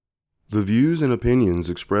The views and opinions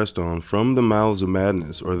expressed on From the Mouths of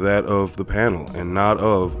Madness are that of the panel and not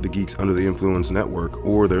of the Geeks Under the Influence Network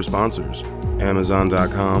or their sponsors,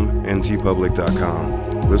 Amazon.com and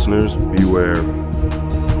tpublic.com. Listeners, beware.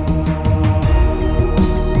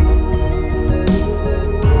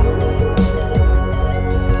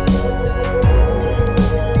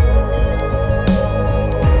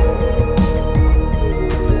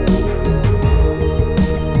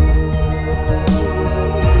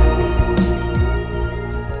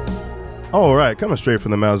 All right, coming straight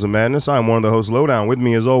from the Mouths of Madness, I'm one of the hosts, Lowdown. With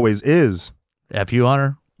me, as always, is... F.U.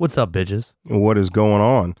 Honor. What's up, bitches? What is going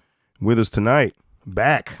on? With us tonight,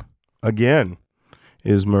 back again,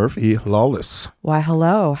 is Murphy Lawless. Why,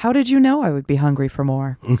 hello. How did you know I would be hungry for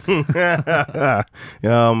more? I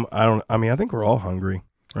think we're all hungry,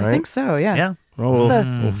 right? I think so, yeah. Yeah. We're all a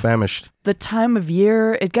little famished. The time of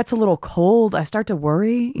year, it gets a little cold. I start to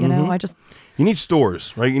worry, you know, You need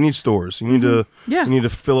stores, right? You need stores. You need to Yeah. You need to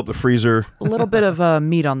fill up the freezer. a little bit of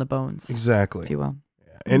meat on the bones, Exactly. if you will.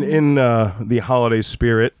 And in the holiday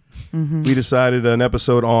spirit, we decided an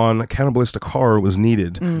episode on cannibalistic horror was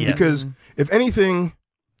needed. Yes. Because if anything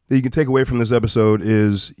that you can take away from this episode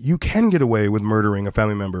is you can get away with murdering a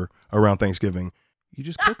family member around Thanksgiving. You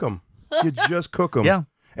just cook them. You just cook them. Yeah.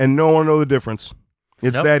 And no one will know the difference.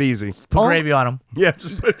 It's Nope. that easy. Put gravy on them. Yeah.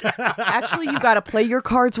 Just put Actually, you got to play your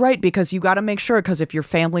cards right because you got to make sure, because if your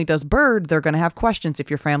family does bird, they're going to have questions. If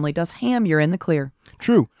your family does ham, you're in the clear.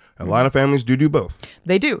 True. A lot of families do both.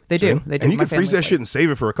 They do. They do. And you My can freeze family's that like- shit and save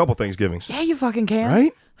it for a couple Thanksgivings. Yeah, you fucking can.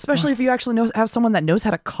 Right? Especially if you actually have someone that knows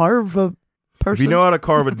how to carve a person. If you know how to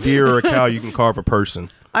carve a deer or a cow, you can carve a person.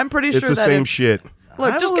 I'm pretty It's sure the that same if- shit.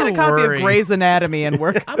 Look, I'm just a get a little copy worried. of Grey's Anatomy and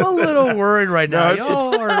work. I'm a little worried right now. No, it's-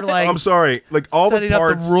 Y'all are like I'm sorry. Like all the setting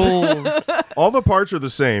parts, up the rules. all the parts are the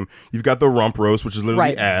same. You've got the rump roast, which is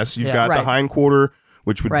literally Right. ass. You've Yeah. got the Right. hind quarter,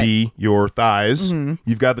 which would Right. be your thighs.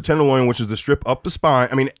 You've got the tenderloin, which is the strip up the spine.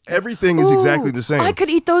 I mean, everything is exactly Ooh, the same. I could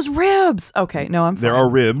eat those ribs. Okay, no, I'm fine. There are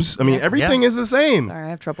ribs. I mean, Yes. everything is the same. Sorry, I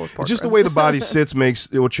have trouble with pork. It's just the ribs. way the body sits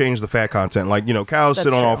it will change the fat content. Like, cows That's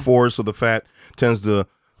sit on all true. fours, so the fat tends to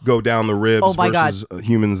go down the ribs Oh my versus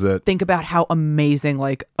humans that... Think about how amazing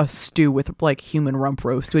like a stew with like human rump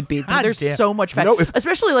roast would be. God There's damn. so much fat.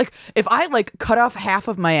 Especially like if I like cut off half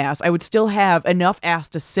of my ass, I would still have enough ass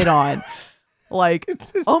to sit on. Like,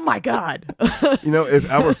 oh my God. if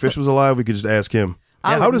Albert Fish was alive, we could just ask him.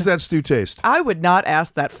 How does that stew taste? I would not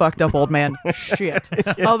ask that fucked up old man shit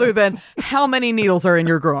other than how many needles are in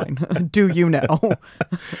your groin. Do you know?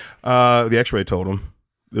 The X-ray told him.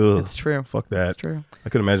 Ugh, It's true. Fuck that. It's true. I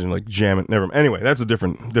could imagine like jamming. Anyway, that's a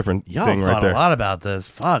different Y'all thing right thought there. a lot about this.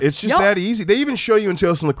 Fuck. It's just Y'all- that easy. They even show you in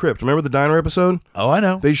Tales from the Crypt. Remember the diner episode? oh, I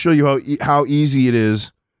know. They show you how easy it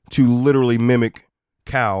is to literally mimic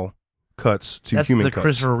cow cuts to That's human the cuts.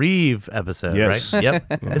 Christopher Reeve episode, Yes. right?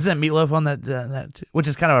 Yep. Isn't Meatloaf on that too? Which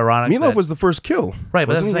is kind of ironic. Meatloaf that- was the first kill. right,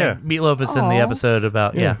 but that's wasn't the he? same. Meatloaf is in the Aw. episode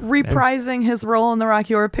about Reprising his role in the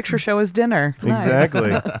Rocky Horror Picture Show as dinner. Nice.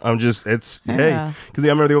 Exactly. I'm just, Yeah. because I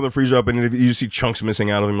remember they open the freezer up and you just see chunks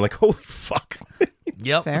missing out of them. You're like, holy fuck.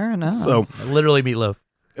 Yep. Fair enough. So, Literally Meatloaf.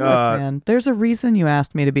 Look, man, there's a reason you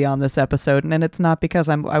asked me to be on this episode, and it's not because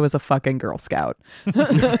I was a fucking Girl Scout.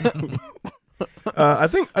 I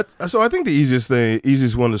think the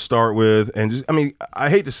easiest one to start with, and just, I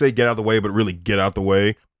hate to say get out of the way, but really get out the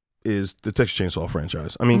way, is the Texas Chainsaw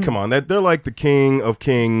franchise. I mean, come on, they're like the king of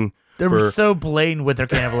king. They're for so blatant with their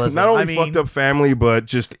cannibalism. not only fucked up family, but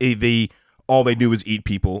just all they do is eat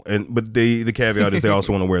people. But the caveat is they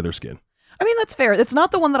also want to wear their skin. I mean, that's fair. It's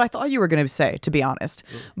not the one that I thought you were going to say, to be honest.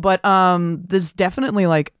 But there's definitely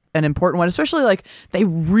like an important one, especially like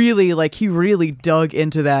he really dug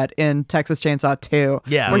into that in Texas Chainsaw 2.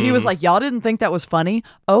 Yeah. Where he was like, y'all didn't think that was funny?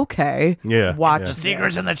 Okay. Yeah, Watch yeah. this.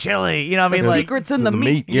 Secrets in the chili. You know what I mean? The Like, secrets in the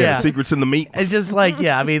meat. Yeah, Yeah. secrets in the meat. it's just like,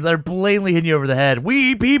 yeah, I mean, they're blatantly hitting you over the head.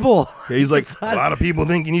 We eat people. Yeah, he's like, It's a not- lot of people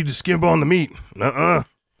think you need to skimp on the meat. Nuh-uh.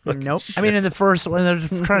 Nope. I mean, in the first one, they're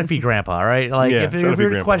just trying to feed Grandpa, right? Like, Yeah, if trying to you're feed to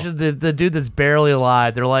Grandpa. question the dude that's barely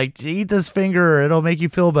alive, they're like, eat this finger, it'll make you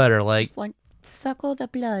feel better. Like, It's like, suckle the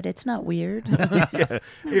blood. It's not weird. Yeah.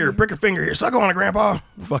 Here, prick a finger here. Suck on it, Grandpa.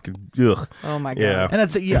 Fucking ugh. Oh my God. Yeah. and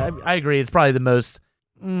that's I agree. It's probably the most.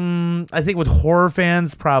 I think with horror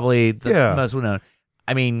fans, probably the Yeah. most well known.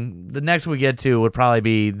 I mean, the next we get to would probably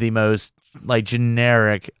be the most like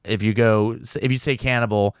generic. If you say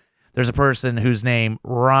cannibal, there's a person whose name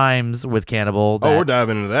rhymes with cannibal. Oh, that- we're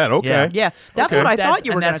diving into that. Okay. Yeah, that's Okay. what I That's- thought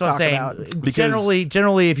you were and going to that's what I'm talk saying. about. Because-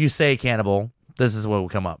 Generally, if you say cannibal, this is what will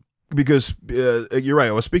come up. Because you're right.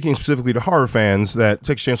 I was speaking specifically to horror fans that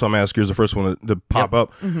Texas Chainsaw Massacre is the first one to pop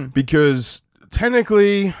up. Because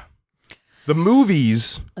technically, The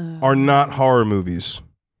movies are not horror movies.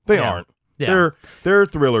 They aren't. Yeah. They're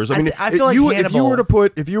thrillers. I mean, I feel like if you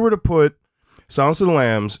were to put Silence of the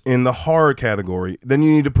Lambs in the horror category, then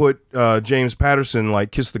you need to put James Patterson,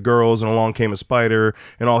 like Kiss the Girls and Along Came a Spider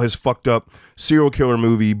and all his fucked up serial killer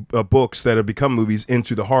movie books that have become movies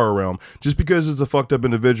into the horror realm. Just because it's a fucked up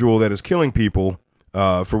individual that is killing people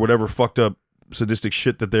for whatever fucked up sadistic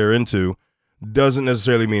shit that they're into doesn't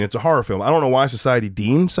necessarily mean it's a horror film. I don't know why society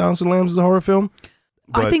deems Silence of the Lambs as a horror film.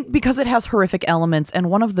 I think because it has horrific elements,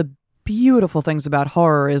 and one of the beautiful things about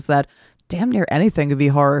horror is that damn near anything could be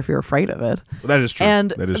horror if you're afraid of it. That is true.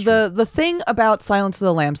 And that is true. the thing about Silence of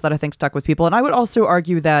the Lambs that I think stuck with people, and I would also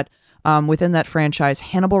argue that within that franchise,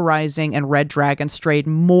 Hannibal Rising and Red Dragon strayed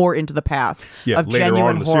more into the path of later genuine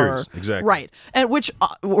on in the horror. series. Exactly. Right. And which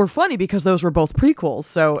were funny because those were both prequels,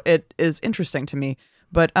 so it is interesting to me.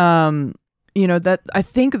 But that I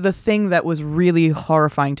think the thing that was really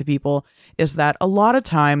horrifying to people is that a lot of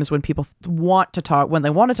times when people want to talk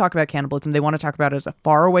about cannibalism, they want to talk about it as a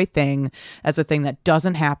faraway thing, as a thing that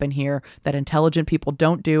doesn't happen here, that intelligent people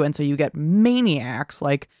don't do. And so you get maniacs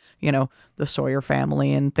like, the Sawyer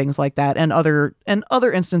family and things like that, and other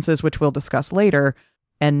instances, which we'll discuss later,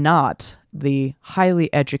 and not the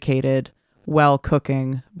highly educated,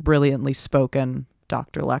 well-cooking, brilliantly spoken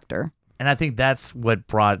Dr. Lecter. And I think that's what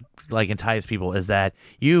enticed people, is that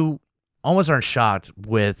you almost aren't shocked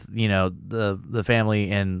with, the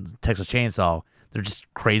family in Texas Chainsaw. They're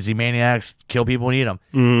just crazy maniacs, kill people and eat them.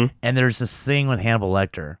 Mm-hmm. And there's this thing with Hannibal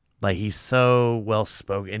Lecter. Like, he's so well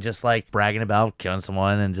spoken and just like bragging about killing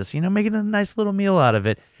someone and just, making a nice little meal out of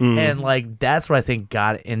it. Mm-hmm. And like, that's what I think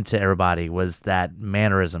got into everybody, was that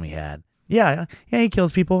mannerism he had. Yeah, he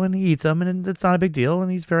kills people and he eats them, and it's not a big deal,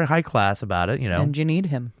 and he's very high class about it, And you need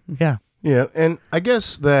him. Yeah. Yeah, and I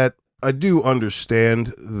guess that I do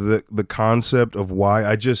understand the concept of why.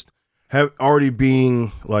 I just have already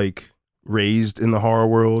being like raised in the horror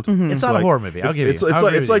world. Mm-hmm. It's not a horror movie. I'll give you.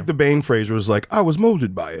 It's like the Bane phrase was like, I was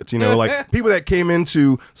molded by it. Like people that came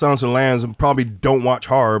into Silence of the Lambs and probably don't watch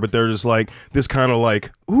horror, but they're just like this kind of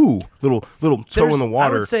like, ooh, little toe in the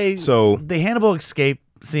water. I would say so the Hannibal escape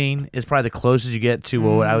scene is probably the closest you get to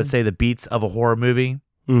what I would say the beats of a horror movie.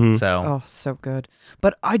 Mm-hmm. So so good.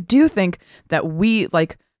 But I do think that we,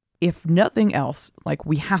 like, if nothing else, like,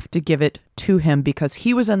 we have to give it to him because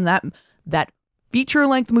he was in that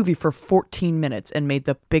feature-length movie for 14 minutes and made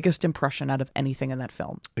the biggest impression out of anything in that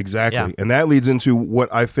film. Exactly. Yeah. And that leads into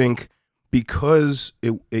what I think, because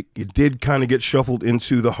it did kind of get shuffled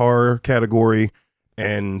into the horror category,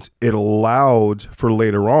 and it allowed for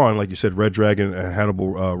later on, like you said, Red Dragon and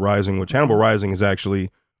Hannibal Rising, which Hannibal Rising is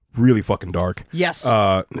actually really fucking dark. Yes.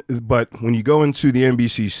 But when you go into the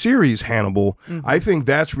NBC series Hannibal, I think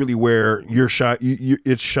that's really where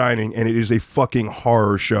it's shining, and it is a fucking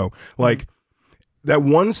horror show. Like, that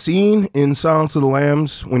one scene in Silence of the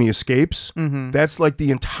Lambs when he escapes, that's like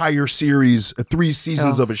the entire series, 3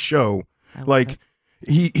 seasons of a show. Like,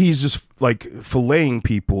 he's just like filleting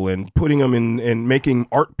people and putting them in and making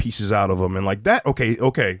art pieces out of them and like that.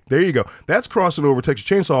 Okay, there you go. That's crossing over Texas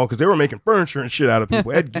Chainsaw because they were making furniture and shit out of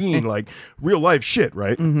people. Ed Gein, like real life shit,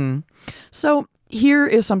 right? Mm-hmm. So here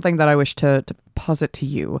is something that I wish to posit to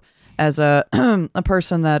you as a a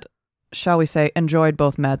person that, shall we say, enjoyed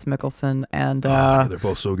both Mads Mikkelsen and they're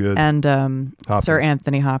both so good, and Sir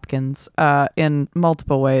Anthony Hopkins in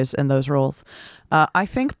multiple ways in those roles. I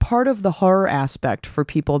think part of the horror aspect for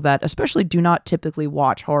people that especially do not typically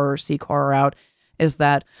watch horror, seek horror out, is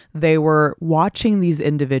that they were watching these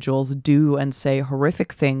individuals do and say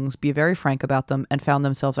horrific things, be very frank about them, and found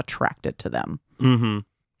themselves attracted to them.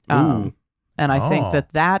 Mm-hmm. And I think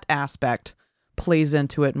that aspect plays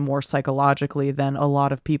into it more psychologically than a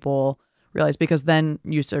lot of people realize, because then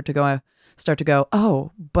you start to go,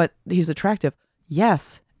 oh, but he's attractive.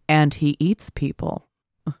 Yes, and he eats people.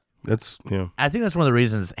 That's, I think that's one of the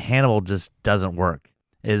reasons Hannibal just doesn't work,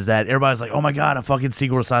 is that everybody's like, oh my God, a fucking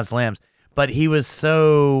sequel to Silence of the Lambs. But he was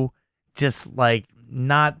so just like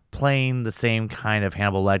not playing the same kind of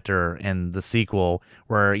Hannibal Lecter in the sequel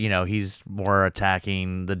where, he's more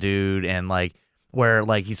attacking the dude and like, where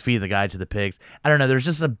like he's feeding the guy to the pigs. I don't know. There's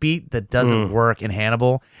just a beat that doesn't work in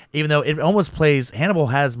Hannibal, even though it almost plays. Hannibal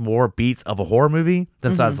has more beats of a horror movie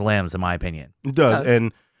than Silence of the Lambs, in my opinion. It does.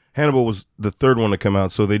 And Hannibal was the third one to come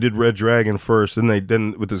out. So they did Red Dragon first, and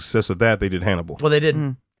then with the success of that, they did Hannibal. Well, they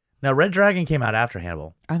didn't. Now, Red Dragon came out after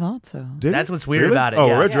Hannibal. I thought so. That's what's weird really? about it. Oh,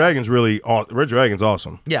 yeah. Red Dragon's Red Dragon's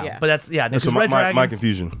awesome. Yeah, but that's That's Red Dragon my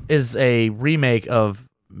confusion. is a remake of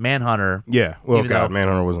Manhunter. Yeah. Well, Even God, though-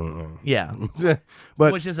 Manhunter wasn't. Yeah,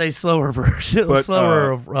 But which is a slower version, But,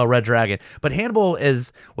 slower of Red Dragon. But Hannibal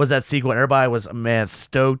was that sequel, and everybody was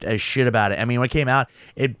stoked as shit about it. I mean, when it came out,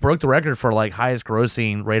 it broke the record for like highest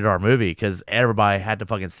grossing rated R movie because everybody had to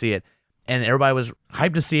fucking see it, and everybody was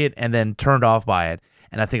hyped to see it, and then turned off by it.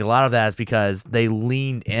 And I think a lot of that is because they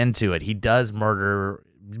leaned into it. He does murder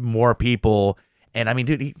more people. And I mean,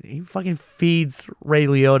 dude, he fucking feeds Ray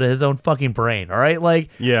Liotta his own fucking brain. All right, like,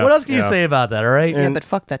 Yeah, what else can you yeah. say about that? All right, Yeah, And- but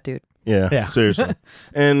fuck that dude. Yeah, seriously.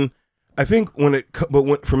 And I think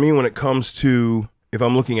for me, when it comes to, if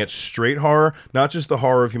I'm looking at straight horror, not just the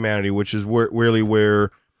horror of humanity, which is really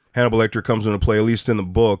where Hannibal Lecter comes into play, at least in the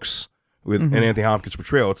books, with an Anthony Hopkins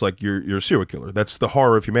portrayal, it's like you're a serial killer. That's the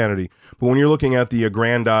horror of humanity. But when you're looking at the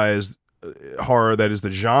aggrandized horror that is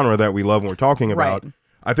the genre that we love when we're talking about, Right.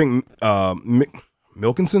 I think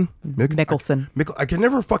Mikkelsen? Mikkelsen. I can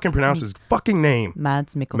never fucking pronounce his fucking name.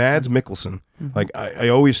 Mads Mikkelsen. Mads Mikkelsen. Like I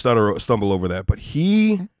always stumble over that, but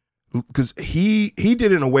because he did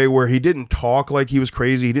it in a way where he didn't talk like he was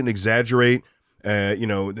crazy. He didn't exaggerate,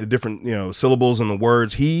 the different syllables and the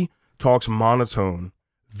words. He talks monotone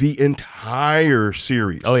the entire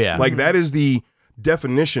series. Oh, yeah. like that is the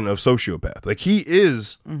definition of sociopath. Like he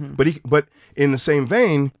is, but in the same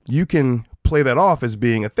vein, you can play that off as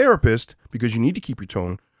being a therapist because you need to keep your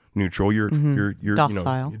tone neutral. You're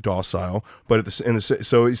Docile. docile. But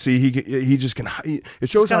so you see, he just can. It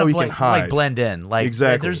shows how he can hide. like blend in. Like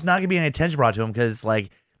Exactly. there's not gonna be any attention brought to him because like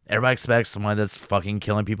everybody expects someone that's fucking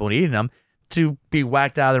killing people and eating them to be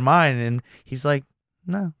whacked out of their mind, and he's like,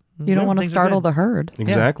 no, You don't want to things are startle good. the herd.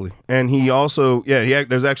 Exactly. And he also,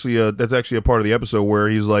 there's actually that's actually a part of the episode where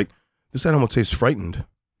he's like, this animal tastes frightened.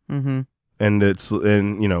 Mm-hmm. And I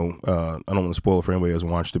don't want to spoil it for anybody who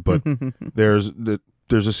hasn't watched it, but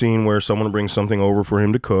there's a scene where someone brings something over for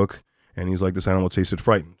him to cook, and he's like, this animal tasted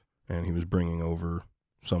frightened. And he was bringing over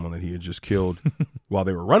someone that he had just killed while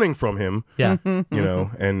they were running from him, Yeah.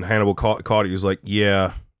 and Hannibal caught it. He was like,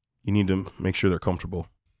 yeah, you need to make sure they're comfortable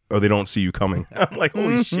or they don't see you coming. I'm like,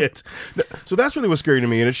 holy shit. So that's really what's scary to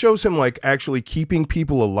me. And it shows him like actually keeping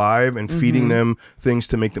people alive and feeding them things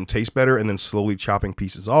to make them taste better and then slowly chopping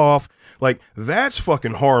pieces off. Like that's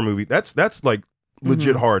fucking horror movie. That's like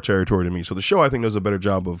legit horror territory to me. So the show I think does a better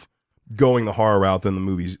job of going the horror route than the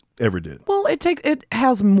movies ever did. Well, it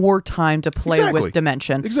has more time to play Exactly. with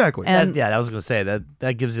dimension. Exactly. And I was gonna say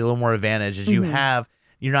that gives you a little more advantage is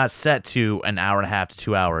you're not set to an hour and a half to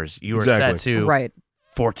 2 hours. You are Exactly. set to right.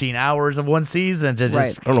 14 hours of one season to just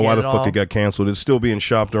Right. I don't know why get the it fuck all. it got canceled. It's still being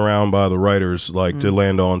shopped around by the writers, like to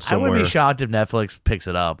land on I somewhere. wouldn't be shocked if Netflix picks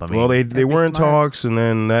it up. I mean, Well, they be were in smart. talks, and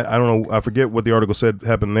then I don't know. I forget what the article said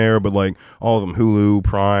happened there, but like all of them, Hulu,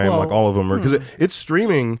 Prime, Well, like all of them are because it's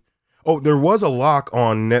streaming. Oh, there was a lock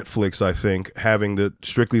on Netflix, I think, having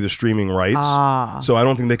strictly the streaming rights. Ah. So I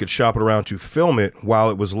don't think they could shop it around to film it while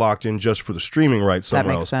it was locked in just for the streaming rights That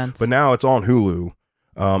somewhere makes else. sense. But now it's on Hulu,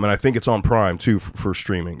 and I think it's on Prime too for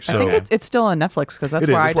streaming. So I think it's still on Netflix because that's It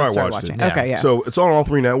is. where I That's where just I started watched it. watching. Yeah. Okay, yeah. So it's on all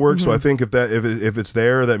three networks. So I think if it's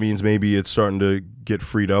there, that means maybe it's starting to get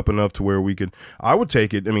freed up enough to where we could. I would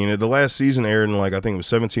take it. I mean, the last season aired in like I think it was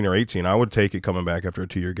 17 or 18. I would take it coming back after a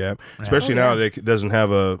 2-year gap, especially now that it doesn't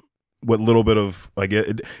have what little bit of like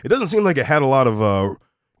it doesn't seem like it had a lot of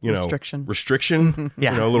restriction.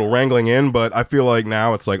 Yeah. A little wrangling in. But I feel like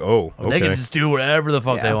now it's like okay. they can just do whatever the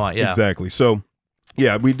fuck Yeah. they want. Yeah, Exactly. So.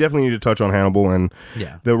 Yeah, we definitely need to touch on Hannibal and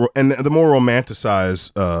yeah. the more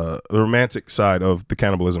romanticized the romantic side of the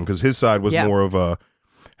cannibalism, because his side was Yeah. more of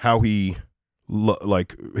how he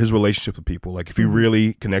like his relationship with people. Like if he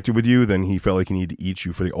really connected with you, then he felt like he needed to eat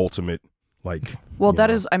you for the ultimate like. Well, you that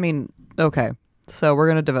know. is, I mean, okay. So we're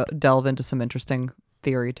going to delve into some interesting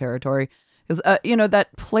theory territory. Because, that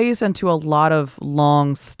plays into a lot of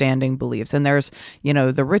long-standing beliefs. And there's,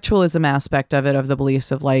 the ritualism aspect of it, of the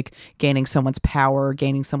beliefs of, like, gaining someone's power,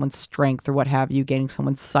 gaining someone's strength, or what have you, gaining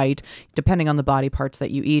someone's sight, depending on the body parts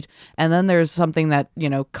that you eat. And then there's something that,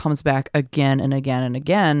 comes back again and again and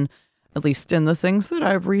again, at least in the things that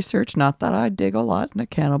I've researched. Not that I dig a lot into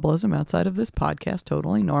cannibalism outside of this podcast,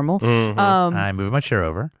 totally normal. I'm moving my chair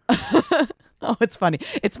over. Oh, it's funny.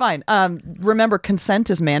 It's fine. Remember,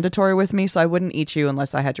 consent is mandatory with me, so I wouldn't eat you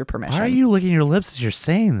unless I had your permission. Why are you licking your lips as you're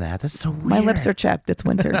saying that? That's so weird. My lips are chapped. It's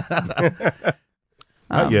winter.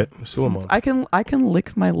 Not yet. Still a month. I can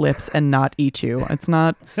lick my lips and not eat you. It's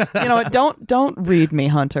not. Don't read me,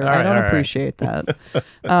 Hunter. I don't all right. appreciate that.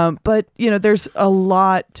 But there's a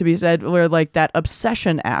lot to be said where like that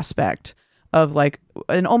obsession aspect of like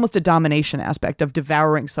an almost a domination aspect of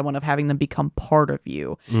devouring someone, of having them become part of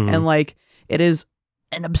you, and like it is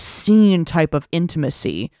an obscene type of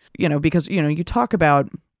intimacy, because, you talk about,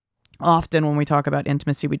 often when we talk about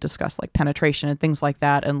intimacy, we discuss like penetration and things like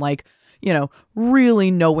that. And like,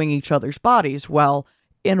 really knowing each other's bodies. Well,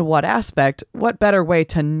 in what aspect, what better way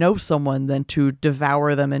to know someone than to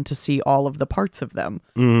devour them and to see all of the parts of them?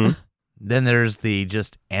 Mhm. Then there's the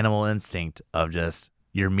just animal instinct of just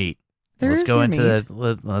your meat. Let's go into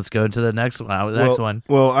the next one. Next one.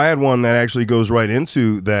 Well, I had one that actually goes right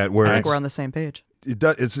into that where I think it's, we're on the same page.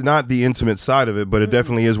 it's not the intimate side of it, but it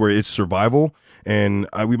definitely is where it's survival. And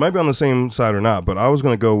we might be on the same side or not, but I was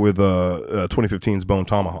going to go with 2015's Bone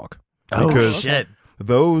Tomahawk. Oh Because shit!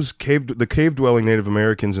 those the cave dwelling Native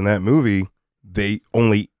Americans in that movie, they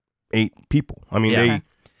only ate people. I mean, Yeah.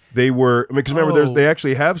 they were, because remember, Oh. they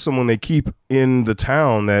actually have someone they keep in the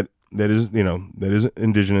town that is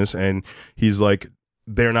indigenous, and he's like,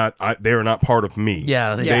 they are not part of me.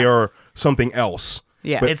 Yeah, They are something else.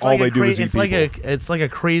 Yeah. But it's all like they a do is eat it's like people. a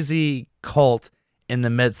crazy cult in the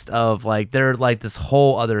midst of like they're like this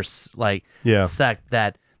whole other Yeah. sect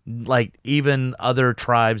that like even other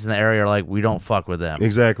tribes in the area are like, we don't fuck with them.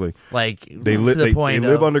 Exactly. Like They to live. the They point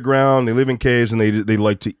live of, underground. They live in caves, and they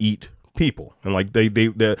like to eat people. And like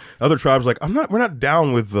the other tribes, like we're not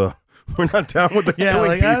down with the Yeah, killing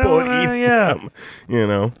like, I people don't and wanna- eating yeah. them. You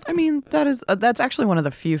know. I mean, that's actually one of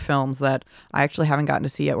the few films that I actually haven't gotten to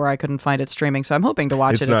see yet where I couldn't find it streaming. So I'm hoping to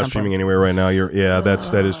watch It's it not at some streaming point. anywhere right now.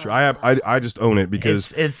 That is true. I just own it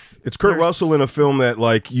because it's Kurt there's- Russell in a film that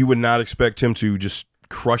like you would not expect him to just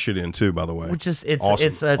crush it in too. By the way, which is it's Awesome.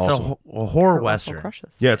 it's Awesome. a horror Kurt Russell western.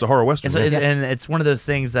 crushes. yeah, it's a horror western. It's, man. and it's one of those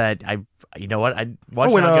things that I watched Oh, it and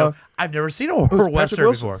and, I go, I've never seen a horror Patrick western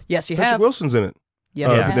Wilson. before. Yes, you Patrick have. Wilson's in it.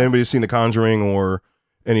 Yes, you If have. anybody's seen The Conjuring or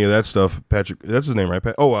any of that stuff, Patrick, that's his name, right?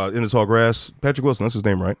 In the Tall Grass, Patrick Wilson, that's his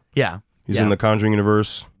name, right? Yeah, He's yeah. in the Conjuring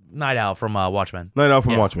universe. Night Owl from Watchmen. Night Owl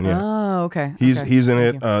from Yeah. Watchmen, yeah. Oh, okay. He's okay.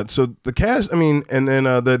 in Thank it. So the cast, I mean, and then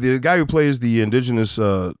the guy who plays the indigenous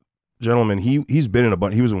gentleman, he's been in a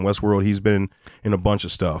bunch. He was in Westworld. He's been in a bunch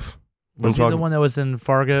of stuff. Was he the one that was in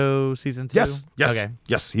Fargo season 2? Yes. Okay.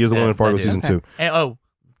 Yes. He is the Yeah, one in Fargo that dude. season Okay. 2. And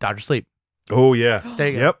Dr. Sleep. Oh yeah. There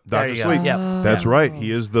you go. Yep. There Dr. you go. Sleep. Yep. That's Oh. right.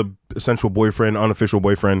 He is the essential boyfriend, unofficial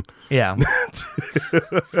boyfriend. Yeah.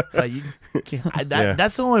 Yeah.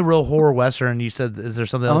 That's the only real horror western. You said, is there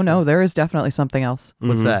something else? Oh no, there is definitely something else.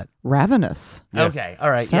 What's Mhm. that? Ravenous, Yeah. Okay. All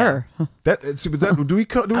right. sir. See, but that, do we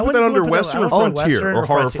put that wouldn't under put that- Western I or would put Frontier Western or or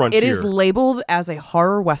horror Frontier. Frontier? It is labeled as a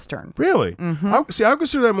horror western. Really? I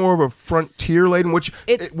consider that more of a frontier laden. Which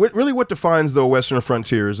It's- what defines the Western or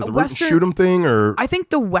frontier? Is it the root and Western- shoot 'em thing, or I think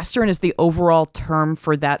the western is the overall term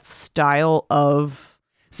for that style of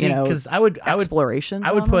See, because I would exploration.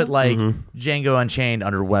 I would put genre. like Mm-hmm. Django Unchained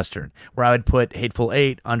under Western, where I would put Hateful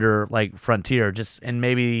Eight under like Frontier, just and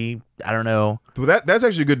maybe I don't know. But that's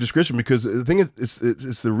actually a good description because the thing is,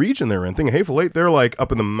 it's the region they're in. Thing of Hateful Eight, they're like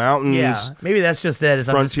up in the mountains. Yeah, maybe that's just it. Is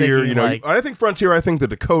I'm just Frontier, thinking, like, I think Frontier. I think the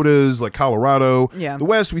Dakotas, like Colorado. Yeah. The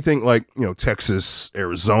West, we think like Texas,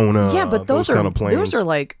 Arizona. Yeah, but those are kind of plains. those are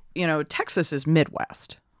like Texas is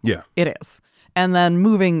Midwest. Yeah. It is. And then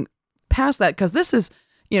moving past that, because this is,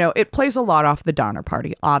 it plays a lot off the Donner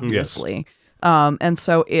Party, obviously. And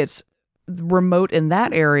so it's remote in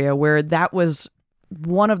that area where that was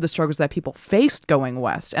one of the struggles that people faced going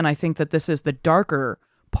west. And I think that this is the darker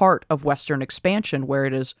part of Western expansion where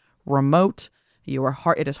it is remote.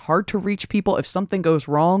 It is hard to reach people. If something goes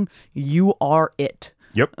wrong, you are it.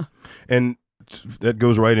 Yep. And that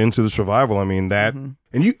goes right into the survival. I mean that, Mm-hmm.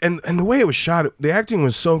 and you and the way it was shot, the acting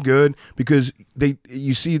was so good because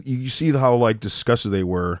you see how like disgusted they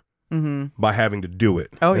were by having to do it.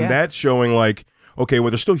 Oh, and yeah. that's showing like, okay,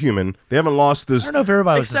 well they're still human. They haven't lost I this, don't know if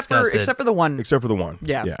everybody was disgusted. Except for the one. except for the one.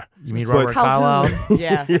 Yeah. Yeah. You mean But- Robert Carlyle?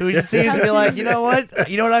 Yeah. Who you see is be like, you know what?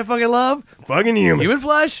 You know what I fucking love? Fucking humans. Human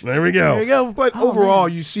flesh. There we go. There you go. But overall,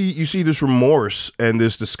 you see this remorse and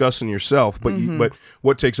this disgust in yourself. But but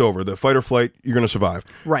what takes over? The fight or flight. You're going to survive.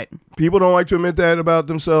 Right. People don't like to admit that about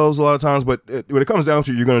themselves a lot of times. But when it comes down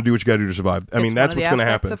to it, you're going to do what you got to do to survive. I mean, that's what's going to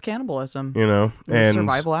happen. Of cannibalism. The The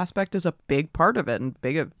survival aspect is a big part of it, and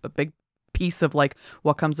a big piece of like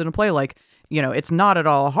what comes into play. Like it's not at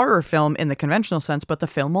all a horror film in the conventional sense, but the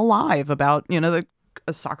film Alive about the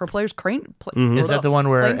soccer player's crane. Is that the one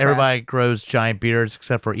where plane crash. everybody grows giant beards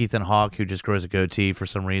except for Ethan Hawke, who just grows a goatee for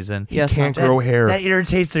some reason? Yes, can't Hunter. grow hair. That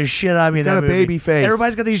irritates the shit out of me. He's in got that a movie. baby face.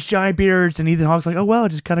 Everybody's got these giant beards, and Ethan Hawke's like, "Oh well, I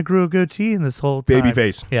just kind of grew a goatee in this whole time." Baby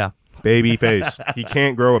face. Yeah, Baby face. He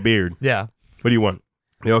can't grow a beard. yeah, What do you want?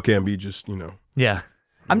 They all can be just yeah.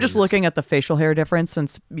 I'm just looking at the facial hair difference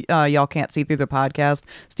since y'all can't see through the podcast.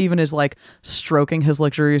 Steven is like stroking his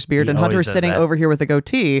luxurious beard, and Hunter is sitting over here with a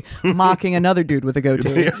goatee, mocking another dude with a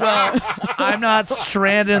goatee. I'm not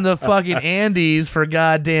stranded in the fucking Andes for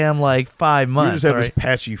goddamn like 5 months. You just have this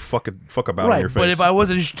patchy fuck about on your face. But if I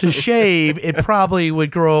wasn't to shave, it probably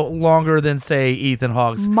would grow longer than, say, Ethan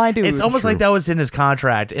Hawke's. My dude. It's almost like that was in his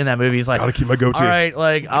contract in that movie. He's like, gotta keep my goatee. All right,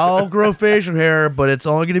 like I'll grow facial hair, but it's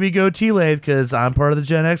only going to be goatee length because I'm part of the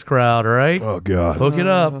Gen X crowd. All right. Oh God. Hook it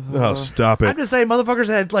up. Oh, stop it. I'm just saying, motherfuckers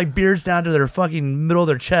had like beards down to their fucking middle of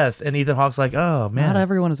their chest, and Ethan Hawke's like, oh man, Not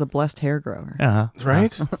everyone is a blessed hair grower.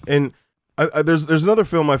 Right? And there's another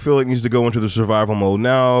film I feel like needs to go into the survival mode.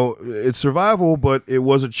 Now, it's survival, but it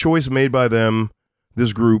was a choice made by them,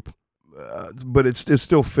 this group, but it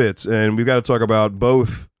still fits. And we've got to talk about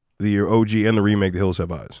both the OG and the remake, The Hills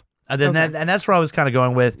Have Eyes. And then and that's where I was kind of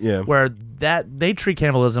going with, where that they treat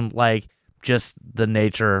cannibalism like just the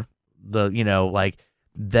nature, like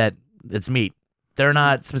that it's meat. They're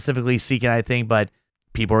not specifically seeking anything, but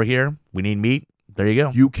people are here. We need meat. There you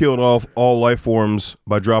go. You killed off all life forms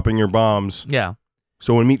by dropping your bombs. Yeah.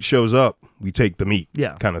 So when meat shows up, we take the meat.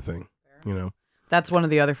 Yeah. Kind of thing. That's one of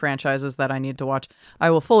the other franchises that I need to watch. I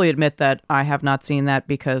will fully admit that I have not seen that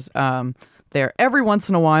because there every once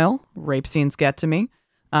in a while rape scenes get to me.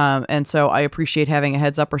 And so I appreciate having a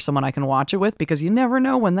heads up or someone I can watch it with because you never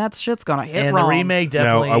know when that shit's gonna hit and wrong. the remake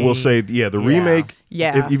definitely. Now I will say, the remake.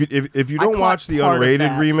 Yeah. If you don't watch the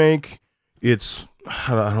unrated remake, it's I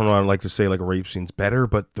don't know. I'd like to say like a rape scene's better,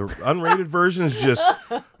 but the unrated version is just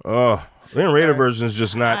the unrated version is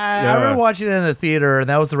just not. I remember watching it in the theater, and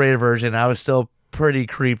that was the rated version. I was still pretty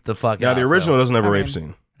creeped the fuck out. Yeah, the original doesn't have a rape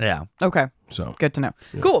scene. Yeah. Okay. So good to know.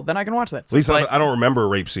 Yeah. Cool. Then I can watch that. At least I don't remember a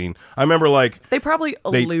rape scene. I remember like they probably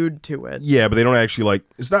allude to it. Yeah, but they don't actually like.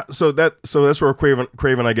 It's not so that's where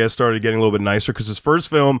Craven I guess started getting a little bit nicer because his first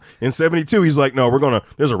film in '72 he's like, no,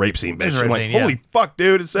 there's a rape scene, bitch. I'm like, holy fuck,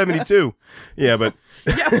 dude, it's '72. Yeah, but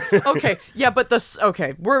yeah, okay, yeah, but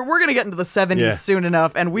we're gonna get into the '70s soon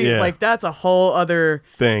enough, and we like that's a whole other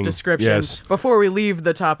thing description. Yes. Before we leave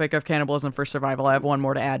the topic of cannibalism for survival, I have one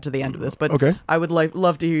more to add to the end of this, but okay. I would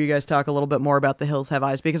love to hear you guys talk a little bit more about The Hills Have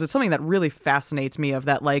Eyes because it's something that really fascinates me. Of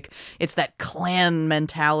that, like it's that clan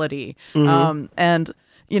mentality, and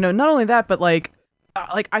not only that, but like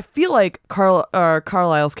I feel like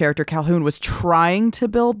Carlisle's character Calhoun was trying to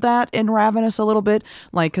build that in Ravenous a little bit,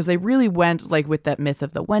 like because they really went like with that myth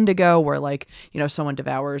of the Wendigo, where like someone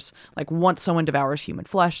devours once someone devours human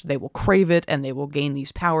flesh, they will crave it and they will gain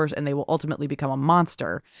these powers and they will ultimately become a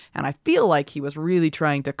monster. And I feel like he was really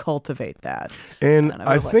trying to cultivate that. And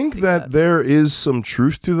I think that there is some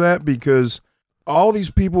truth to that because all these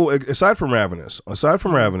people, aside from Ravenous,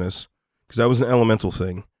 because that was an elemental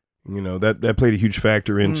thing. That played a huge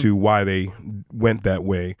factor into why they went that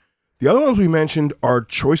way. The other ones we mentioned are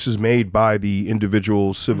choices made by the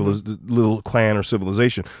individual little clan or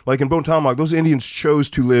civilization. Like in Bone Tomahawk, those Indians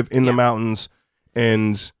chose to live in the mountains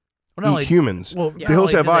and eat humans. The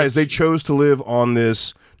Hills Have Eyes, they chose to live on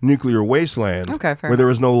this nuclear wasteland where there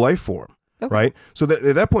was no life form, right? So at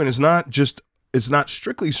that point, it's not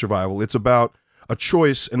strictly survival. It's about a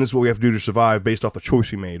choice, and this is what we have to do to survive based off the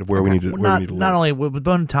choice we made of where we need to live. Not only with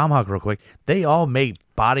Bone Tomahawk, real quick, they all make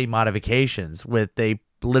body modifications. They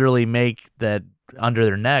literally make that under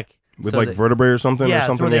their neck with vertebrae or something. Yeah, or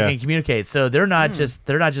something. That's where they can communicate. So they're not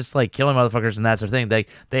just like killing motherfuckers and that's their thing.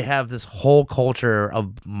 They have this whole culture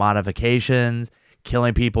of modifications,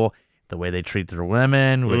 killing people. The way they treat their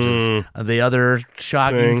women, which is the other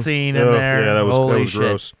shocking scene in there. Yeah, that was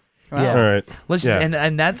gross. Wow. Yeah. All right. Let's just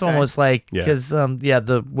and that's almost like because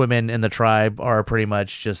the women in the tribe are pretty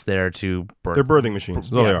much just there to birth. They're birthing machines.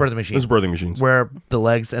 Birthing machines. It's birthing machines. Where the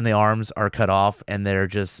legs and the arms are cut off and they're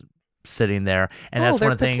just sitting there. And that's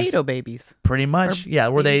one of the things. Potato babies. Pretty much.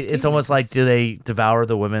 Where it's almost like do they devour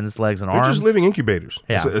the women's legs and arms? They're just living incubators.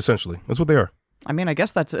 Yeah. Essentially. That's what they are. I mean, I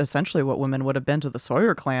guess that's essentially what women would have been to the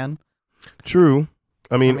Sawyer clan. True.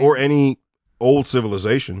 I mean or any old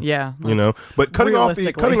civilization, but cutting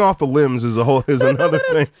off the limbs is another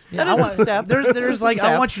thing. That is a step. There's like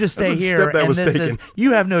I want you to stay here, and this is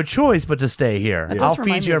you have no choice but to stay here. I'll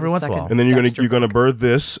feed you every once in a while, and then you're gonna birth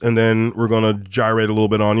this, and then we're gonna gyrate a little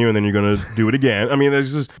bit on you, and then you're gonna do it again. I mean,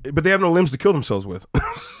 but they have no limbs to kill themselves with.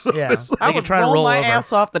 So I would try roll my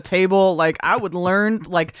ass off the table. Like I would learn.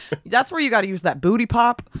 Like that's where you got to use that booty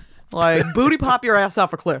pop. Like, booty pop your ass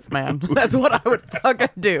off a cliff, man. That's what I would fucking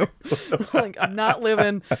do. Like, I'm not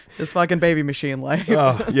living this fucking baby machine life.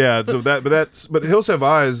 Yeah, so but Hills Have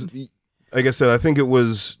Eyes, like I said, I think it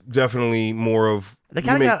was definitely more of They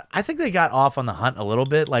kind of got. I think they got off on the hunt a little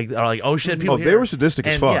bit. Like, are like, oh shit, people. They were sadistic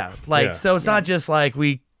as fuck. Yeah, like so. It's not just like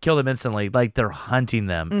we kill them instantly. Like they're hunting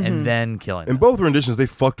them and then killing them. In both renditions, they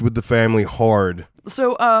fucked with the family hard.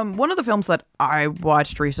 So, one of the films that I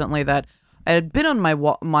watched recently that I had been on my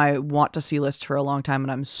want to see list for a long time,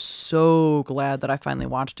 and I'm so glad that I finally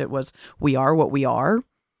watched it, was We Are What We Are.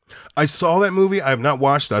 I saw that movie. I have not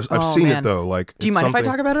watched it. I've seen it though. Like, do you mind if I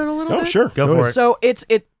talk about it a little bit? Oh, sure. Go for it. So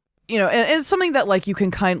and it's something that like you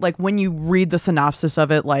can like when you read the synopsis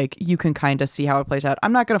of it, like you can kind of see how it plays out.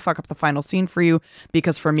 I'm not going to fuck up the final scene for you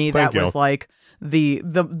because for me that was like the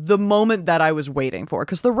moment that I was waiting for,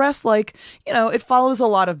 because the rest, like, it follows a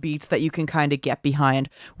lot of beats that you can kind of get behind,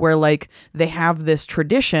 where like they have this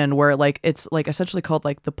tradition where like it's like essentially called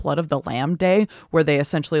like the Blood of the Lamb Day, where they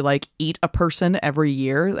essentially like eat a person every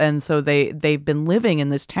year, and so they've been living in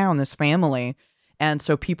this town, this family, and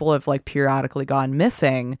so people have like periodically gone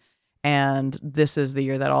missing. And this is the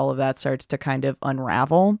year that all of that starts to kind of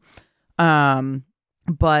unravel.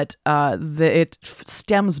 But it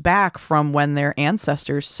stems back from when their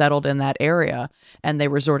ancestors settled in that area and they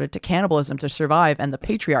resorted to cannibalism to survive. And the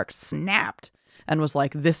patriarch snapped and was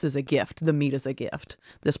like, this is a gift. The meat is a gift.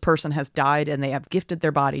 This person has died and they have gifted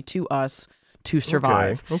their body to us to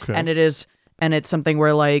survive. Okay. And it's something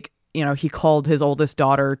where like, he called his oldest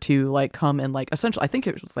daughter to like come and like essentially, I think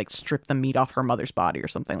it was like strip the meat off her mother's body or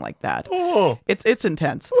something like that. Oh, it's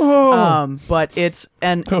intense. Oh. But it's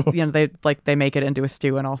they make it into a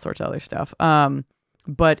stew and all sorts of other stuff.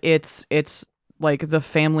 But it's like the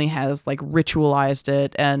family has like ritualized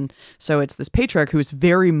it, and so it's this patriarch who's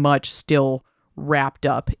very much still wrapped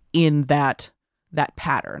up in that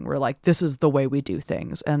pattern where like this is the way we do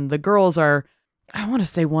things, and the girls are, I want to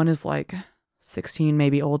say one is like 16,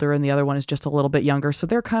 maybe older, and the other one is just a little bit younger. So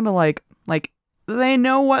they're kind of like they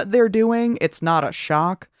know what they're doing. It's not a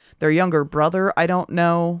shock. Their younger brother, I don't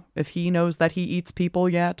know if he knows that he eats people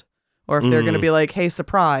yet, or if they're going to be like, hey,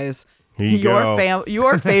 surprise,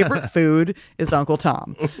 your favorite food is Uncle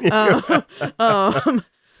Tom. But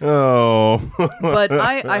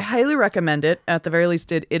I highly recommend it. At the very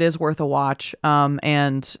least, it is worth a watch.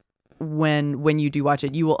 And when you do watch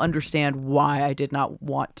it, you will understand why I did not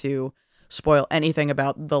want to spoil anything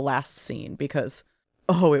about the last scene, because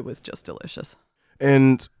it was just delicious.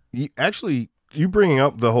 And you bringing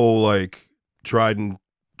up the whole like tried and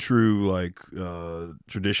true like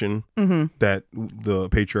tradition that the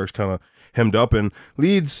patriarchs kind of hemmed up and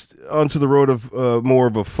leads onto the road of more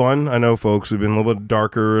of a fun. I know folks have been a little bit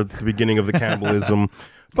darker at the beginning of the cannibalism,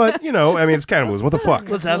 but it's cannibalism. What the fuck?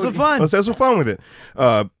 Let's have some fun. Let's have some fun with it.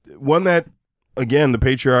 One that, again, the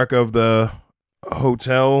patriarch of the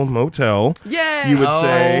motel, yeah, you would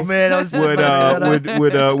say,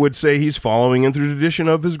 would say he's following into the tradition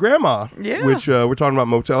of his grandma. Yeah, which we're talking about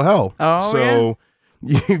Motel Hell. Oh, so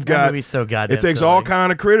you've got. That movie's so goddamn it takes silly. all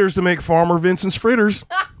kind of critters to make Farmer Vincent's fritters.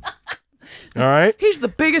 All right, he's the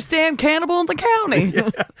biggest damn cannibal in the county. Yeah.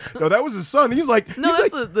 No, that was his son. He's like,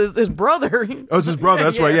 that's his brother. Oh, it's his brother.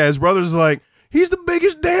 That's right. Yeah, his brother's like, he's the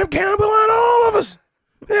biggest damn cannibal out of all of us.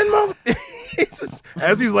 And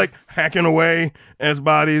as he's like hacking away at his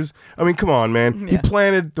bodies. I mean, come on, man. Yeah. He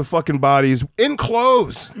planted the fucking bodies in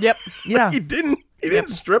clothes. Yep. Yeah. He didn't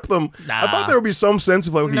strip them. Nah. I thought there would be some sense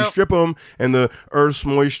of like, you strip them and the earth's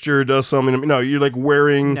moisture does something. No, you're like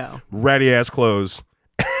wearing ratty ass clothes.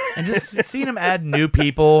 And just seeing him add new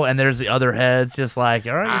people, and there's the other heads, just like,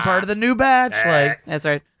 all right, you're part of the new batch. Like, that's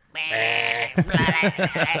right.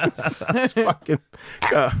 That's fucking.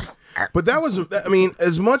 But that was, I mean,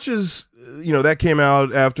 as much as, that came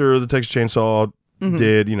out after the Texas Chainsaw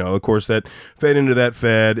did, of course, that fed into that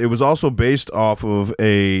fed. It was also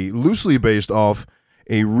loosely based off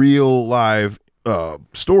a real live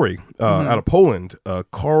story out of Poland.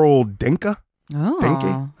 Karl Denke. Oh.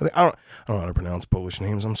 Denke? I don't know how to pronounce Polish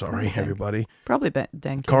names. I'm sorry, everybody. Probably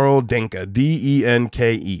Denke. Karl Denke.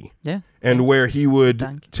 Denke. Yeah. And where he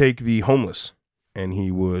would take the homeless and he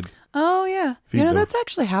would... Oh, yeah. them. That's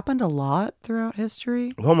actually happened a lot throughout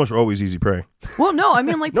history. The homeless are always easy prey. Well, no, I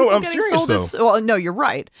mean, like, No, people I'm getting serious, sold as... Well, no, you're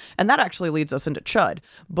right. And that actually leads us into Chud.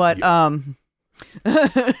 But,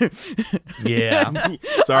 yeah.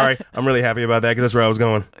 Sorry, I'm really happy about that because that's where I was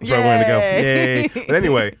going. That's where I wanted to go. Yay. But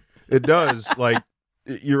anyway, it does, like,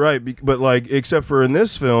 you're right, but, like, except for in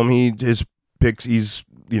this film, he's in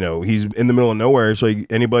the middle of nowhere, so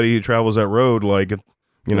anybody who travels that road, like,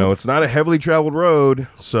 it's not a heavily traveled road,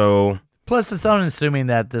 so... Plus, it's unassuming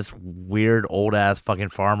that this weird old ass fucking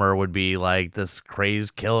farmer would be like this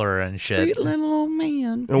crazed killer and shit. Sweet little old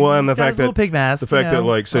man. And well, and the He's got his fact little that pig mask, the fact you know. that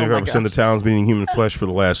like Oh my 75% of the gosh. town's been eating human flesh for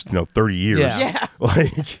the last 30 years. Yeah. Yeah.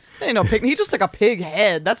 Like Ain't no pig. He just took a pig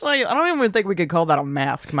head. That's not. I don't even think we could call that a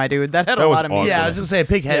mask, my dude. That had That a was lot of meaning. awesome. Yeah, I was gonna say a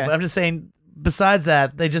pig head, Yeah. but I'm just saying. Besides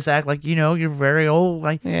that, they just act like you're very old.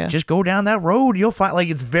 Like Yeah. just go down that road, you'll find. Like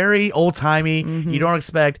it's very old timey. Mm-hmm. You don't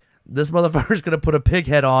expect this motherfucker's gonna put a pig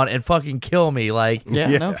head on and fucking kill me. Like Yeah.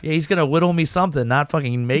 Yeah. No. yeah, he's gonna whittle me something, not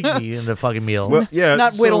fucking make me into a fucking meal. well, yeah,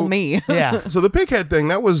 Not so- whittle me. yeah, So the pighead thing,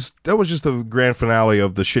 that was just the grand finale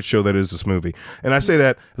of the shit show that is this movie. And I say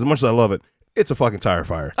that as much as I love it, it's a fucking tire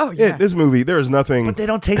fire. Oh, yeah. This movie, there is nothing. but they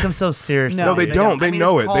don't take themselves seriously. No, they don't. They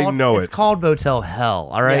know it's it. They called- know It's it. called Motel Hell.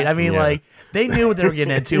 All right. Yeah. I mean, Yeah. like they knew what they were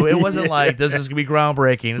getting into. It wasn't like this is gonna be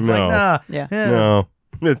groundbreaking. It's No. like nah. Yeah. No.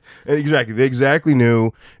 Exactly. They exactly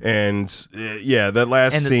knew. And that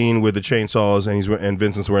last And the- scene with the chainsaws and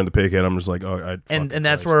Vincent's wearing the pig head, I'm just like, oh, And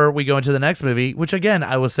that's where we go into the next movie, which again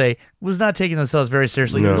I will say was not taking themselves very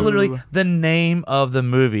seriously. No. Literally, the name of the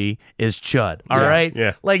movie is Chud. All Yeah, right,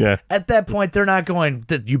 yeah, Like yeah. at that point, they're not going.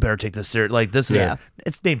 You better take this serious. Like this is Yeah.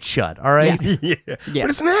 it's named Chud. All right. yeah. Yeah. But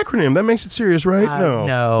it's an acronym. That makes it serious, right?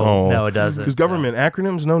 no, it doesn't. Because government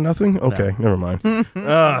acronyms know nothing? Okay, never mind.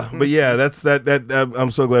 But yeah, that's that. I'm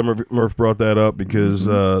so glad Murph brought that up because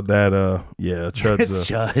Chud's It's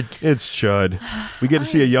Chud. It's Chud. We get to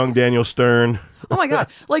see a young Daniel Stern. Oh my god!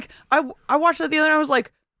 Like I watched that the other night. I was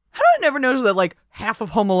like, how did I never notice that like half of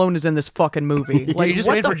Home Alone is in this fucking movie? Like you just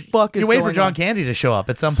what wait the for fuck is you wait for going John on? Candy to show up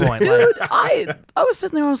at some point. Like, Dude, I was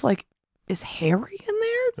sitting there. I was like, is Harry in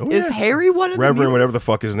there? Oh, Is yeah. Harry one of the Reverend, whatever the mutants?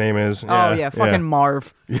 fuck his name is. Oh yeah, fucking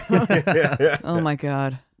Marv. Oh my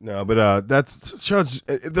god. No, but that's Chud's.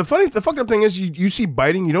 The fucked up thing is you see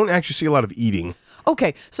biting, you don't actually see a lot of eating.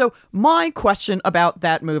 Okay, so my question about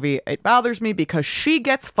that movie, it bothers me because she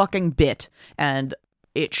gets fucking bit, and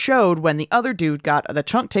it showed when the other dude got the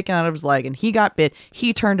chunk taken out of his leg and he got bit,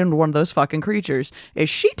 he turned into one of those fucking creatures. Is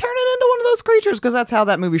she turning into one of those creatures? Because that's how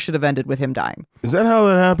that movie should have ended, with him dying. Is that how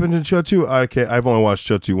that happened in Chud 2? I've only watched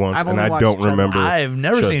Chud 2 once, I've and only I watched don't Chud remember. I've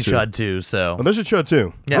never Chud seen 2. Chud 2, so Oh, there's a Chud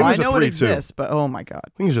 2. Yeah. I I think there's a know 3 it exists, too. but oh my god. I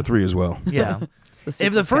think there's a 3 as well. yeah. If the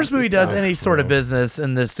sequels first can't be movie does stopped. any sort of business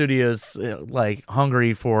and the studio's like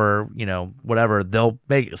hungry for, whatever, they'll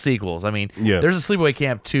make sequels. I mean, Yeah. there's a Sleepaway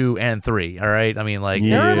Camp 2 and 3, all right? I mean, like,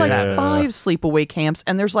 There are this like happens. 5 sleepaway camps,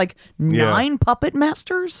 and there's like 9 puppet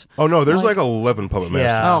masters. Oh no, there's like 11 puppet Yeah.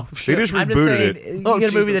 masters. Oh, They shit. just I'm just rebooted saying, it. you Oh,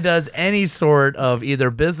 get a movie Jesus. that does any sort of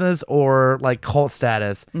either business or like cult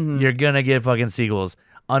status, you're going to get fucking sequels.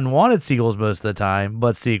 Unwanted sequels most of the time,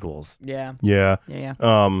 but sequels. Yeah. Yeah. Yeah.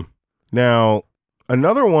 Now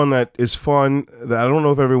another one that is fun that I don't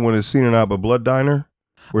know if everyone has seen or not, but Blood Diner,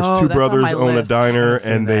 where it's Oh, two that's on brothers my own list. a diner Haven't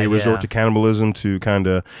seen and they that, resort yeah. to cannibalism to kind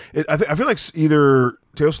of. I feel like either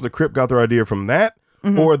Tales from the Crypt got their idea from that,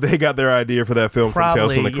 or they got their idea for that film from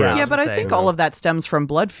Tales from the Probably, Crypt. Yeah, was but gonna I say. think all of that stems from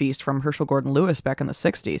Blood Feast from Herschel Gordon Lewis back in the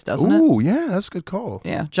 60s, doesn't it? Ooh, yeah, that's a good call.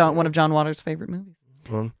 Yeah, one of John Waters' favorite movies.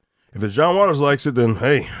 Well, if it's John Waters likes it, then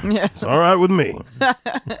hey, Yeah. it's all right with me. All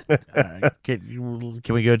right. Can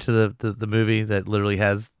we go to the movie that literally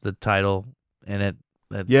has the title in it?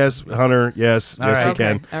 Yes, Hunter. Yes, All yes, right. we Okay.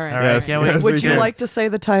 can. All right. All right. Yes, Can we- yes, Would we you can. like to say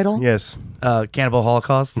the title? Yes. Cannibal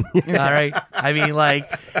Holocaust. All right. I mean,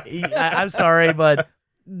 like, I'm sorry, but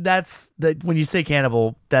that's when you say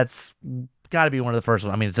cannibal, that's got to be one of the first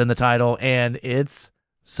ones. I mean, it's in the title, and it's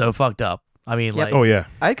so fucked up. I mean, Yep. like, Oh yeah.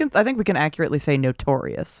 I think we can accurately say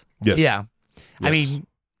notorious. Yes. yeah. I Yes. mean,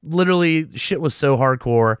 literally, shit was so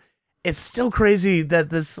hardcore. It's still crazy that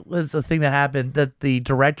this was a thing that happened, that the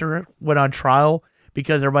director went on trial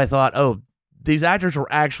because everybody thought, oh, these actors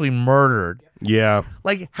were actually murdered. Yeah.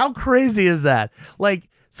 Like, how crazy is that? Like,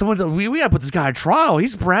 someone's like, we gotta put this guy on trial.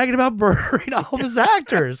 He's bragging about murdering all of his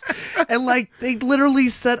actors. And, like, they literally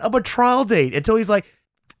set up a trial date until he's like,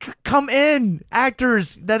 come in,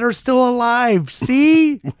 actors that are still alive.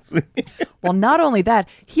 See? Well, not only that,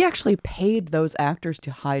 he actually paid those actors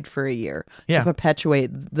to hide for a year Yeah. to perpetuate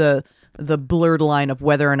the blurred line of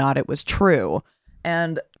whether or not it was true.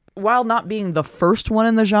 And while not being the first one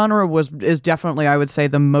in the genre, is definitely, I would say,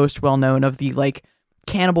 the most well known of the like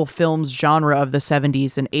cannibal films genre of the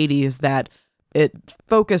 70s and 80s, that it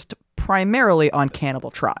focused primarily on cannibal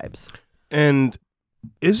tribes. And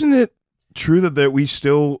isn't it true that we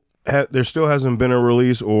still there still hasn't been a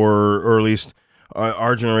release, or at least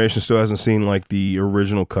our generation still hasn't seen like the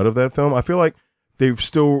original cut of that film? I feel like they've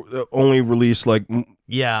still only released like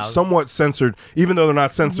Yeah. somewhat censored, even though they're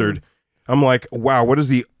not censored. I'm like, wow, what does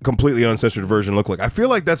the completely uncensored version look like? I feel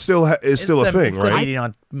like that still is still a thing, it's right? them eating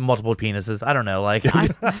on multiple penises. I don't know. Like,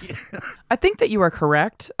 I think that you are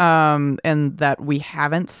correct, and that we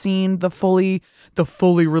haven't seen the fully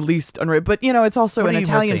released unrated. But it's also What an are you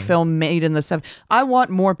Italian missing? film made in the 70s. I want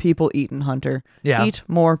more people eating, Hunter. Yeah. Eat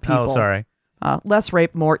more people. oh, sorry. Less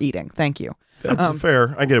rape, more eating. Thank you. That's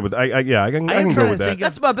fair. I get it. With I can I am go trying with to that.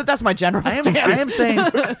 think But that's my general I stance. am saying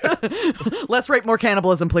Less rape, more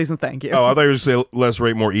cannibalism, please and thank you. Oh, I thought you were going to say less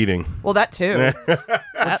rate, more eating. Well, that too.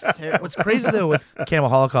 That too. what's crazy though with Cannibal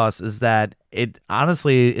Holocaust is that it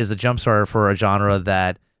honestly is a jumpstart for a genre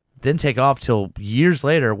that didn't take off till years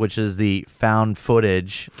later, which is the found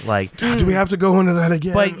footage. Like, Do we have to go into that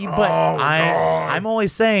again? but Oh, I'm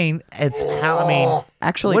always saying it's how. I mean,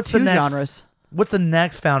 Actually, what's the two next- genres. what's the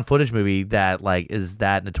next found footage movie that like is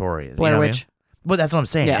that notorious? Blair you know what I Witch. mean? But that's what I'm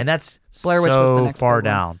saying, Yeah. and that's Blair Witch so was the next far big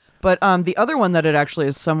one. down. But the other one that it actually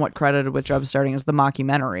is somewhat credited with jumpstarting is the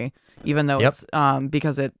mockumentary, even though Yep. it's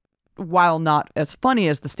because it, while not as funny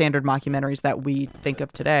as the standard mockumentaries that we think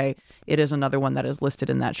of today, it is another one that is listed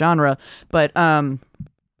in that genre. But I'm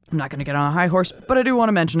not going to get on a high horse, but I do want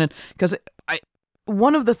to mention it because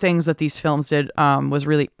one of the things that these films did was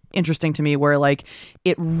really interesting to me, where like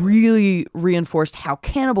it really reinforced how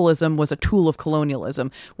cannibalism was a tool of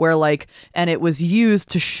colonialism, where like, and it was used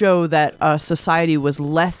to show that society was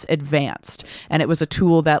less advanced, and it was a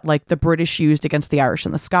tool that like the British used against the Irish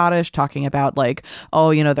and the Scottish, talking about like,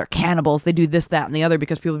 oh, they're cannibals, they do this, that, and the other,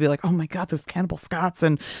 because people would be like, oh my god, those cannibal Scots.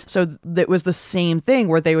 And so it was the same thing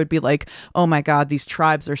where they would be like, oh my god, these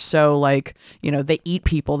tribes are so like, they eat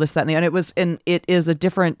people, this, that, and the other. And it is a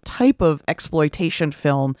different type of exploitation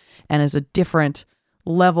film, and is a different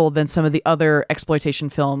level than some of the other exploitation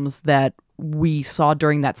films that we saw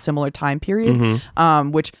during that similar time period,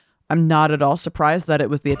 which I'm not at all surprised that it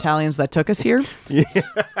was the Italians that took us here.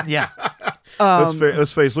 Yeah,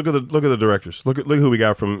 let's face. Look at the directors. Look who we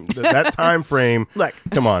got from that time frame. Look.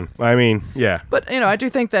 Come on. I mean, yeah. But I do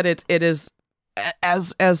think that it is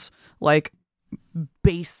as like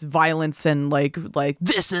base violence and like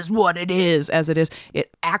this is what it is, as it is,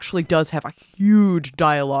 it actually does have a huge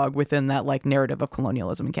dialogue within that like narrative of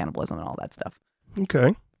colonialism and cannibalism and all that stuff.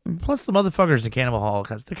 Okay. plus the motherfuckers in Cannibal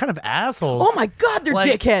Holocaust, they're kind of assholes. Oh my god, they're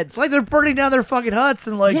Like, dickheads. It's like they're burning down their fucking huts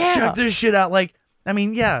and like, Yeah. check this shit out. Like, I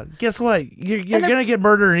mean, yeah, guess what? You're And gonna get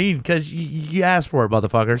murdered and eaten because you asked for it,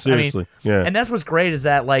 motherfuckers. Seriously. I mean, Yeah. And that's what's great is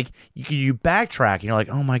that like you backtrack and you're like,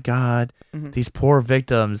 oh my god, Mm-hmm. these poor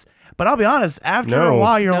victims. But I'll be honest, after a No.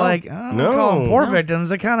 while, you're No. like, I don't No. call them poor No. victims.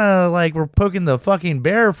 They kind of like were poking the fucking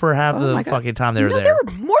bear for half Oh the my God. fucking time they were No, there.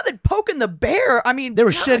 they were more than poking the bear. I mean, They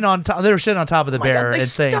were God. shitting on top. They were shitting on top of the Oh my God, bear they and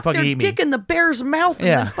saying, stuck "Fucking their eat me." dick in the bear's mouth and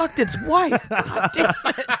Yeah. then fucked its wife. God damn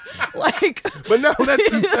it! Like, But no,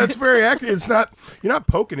 that's very accurate. It's not. You're not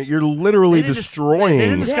poking it. You're literally They didn't dis- destroying. They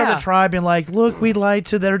didn't discover Yeah. the tribe and like, look, we lied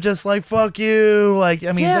to. They're just like, fuck you. Like,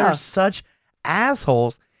 I mean, Yeah. they're such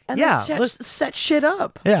assholes. and Yeah, they let's- set shit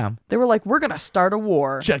up. Yeah, They were like, "We're gonna start a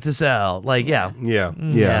war." check this out. Like, yeah, yeah.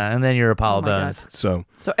 yeah, and then you're Apollo Oh my God. Bones. So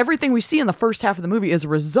So everything we see in the first half of the movie is a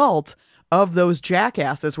result of those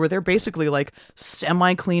jackasses, where they're basically like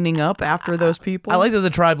semi cleaning up after those people. I like that the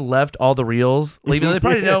tribe left all the reels, leaving. They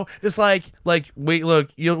probably know. Just like, wait, look,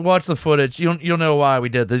 you'll watch the footage. You'll know why we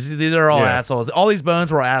did this. These are all Yeah. assholes. All these bones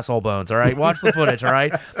were asshole bones. All right, watch the footage. All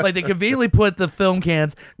right, like they conveniently put the film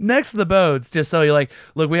cans next to the bones, just so you're like,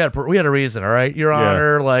 look, we had a reason. All right, Your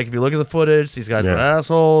Honor. Like, if you look at the footage, these guys were Yeah.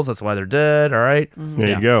 assholes. That's why they're dead. All right. there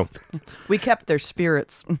Yeah. you go. we kept their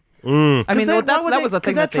spirits. Mm. I mean, that was a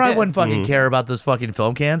thing that that they tribe did. wouldn't fucking care about those fucking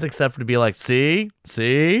film cans, except for to be like, see.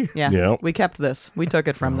 Yeah, Yeah. we kept this. We took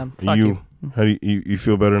it from them. Fuck you. How do you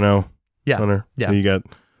feel better now, Yeah. Hunter? Yeah. You got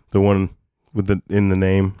the one with the in the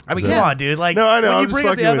name. I mean, Is come that- on, dude. Like, No, I know. when I'm you just bring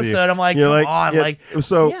up the fucking with you. episode, I'm like, You're come on, yeah. like.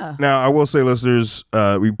 So Yeah. now I will say, listeners,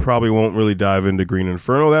 we probably won't really dive into Green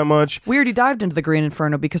Inferno that much. We already dived into the Green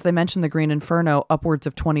Inferno because they mentioned the Green Inferno upwards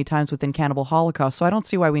of 20 times within Cannibal Holocaust, so I don't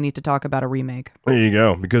see why we need to talk about a remake. There you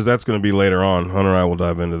go, because that's going to be later on. Hunter and I will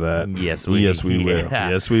dive into that. Yes, yes, we will. yeah.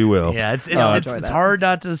 Yes, we will. Yeah, it's enjoy it's that. hard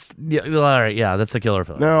not to. Yeah, all right, yeah, that's a killer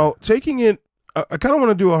film. Now, taking it, I kind of want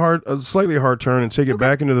to do a slightly hard turn and take it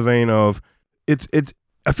back into the vein of it's.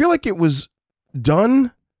 I feel like it was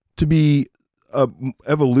done to be a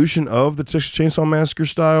evolution of the Texas Chainsaw Massacre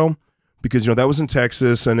style, because that was in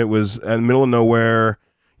Texas and it was in the middle of nowhere.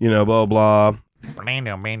 Blah blah.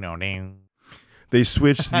 They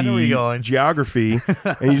switched I know where you're the going. geography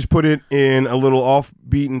and you just put it in a little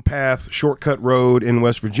off-beaten path, shortcut road in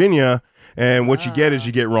West Virginia, and what you get is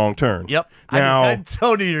you get wrong turn. Yep. Now, I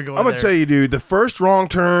told you you're going. I'm gonna tell you, dude, the first Wrong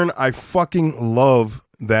Turn, I fucking love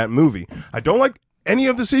that movie. I don't like any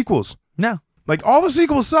of the sequels. No. Like all the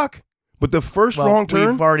sequels suck, but the first Well, wrong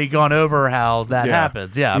turn. we've already gone over how that Yeah.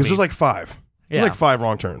 happens. Yeah. It's just like 5. Yeah. There's like 5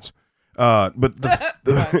 wrong turns. But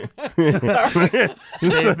they've been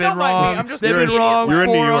Don't mind me, wrong. I'm just They've an been idiot. wrong you're in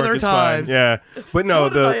New 4 York. other It's times. fine. Yeah, but no, How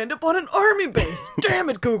did I end up on an army base? Damn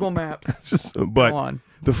it, Google Maps. but Go on.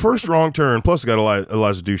 the first wrong turn. Plus, it got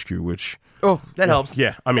Eliza Dushku, which Oh, That helps.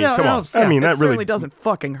 yeah, I mean, Yeah, it come on. helps. I mean, it that really certainly doesn't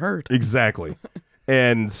fucking hurt. exactly.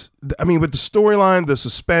 And I mean, with the storyline, the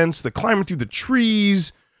suspense, the climbing through the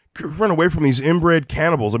trees, run away from these inbred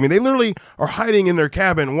cannibals. I mean, they literally are hiding in their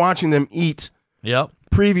cabin, watching them eat Yep.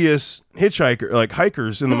 previous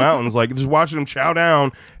hikers in the mountains, like just watching them chow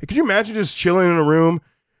down. Could you imagine just chilling in a room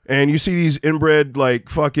and you see these inbred, like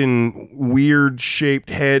fucking weird shaped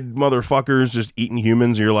head motherfuckers just eating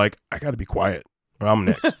humans, and you're like, I gotta be quiet or I'm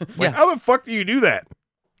next. Like, Yeah. how the fuck do you do that?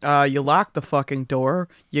 You lock the fucking door.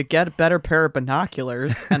 You get a better pair of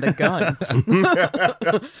binoculars and a gun.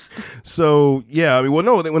 So yeah, I mean, well,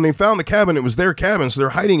 no, when they found the cabin, it was their cabin, so they're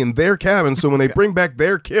hiding in their cabin. So when they bring back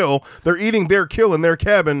their kill, they're eating their kill in their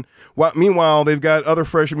cabin. Meanwhile, they've got other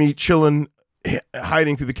fresh meat chilling,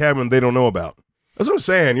 hiding through the cabin they don't know about. That's what I'm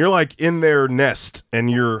saying. You're like in their nest, and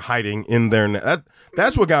you're hiding in their nest.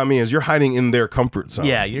 That's what got me, is you're hiding in their comfort zone.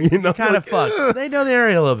 Yeah, you're You know, kind of like, fucked. They know the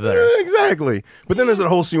area a little bit better. Exactly. But then there's that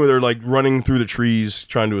whole scene where they're like running through the trees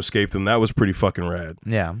trying to escape them. That was pretty fucking rad.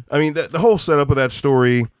 Yeah. I mean, the whole setup of that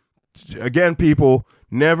story, again, people,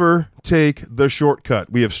 never take the shortcut.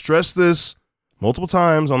 We have stressed this multiple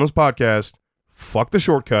times on this podcast. Fuck the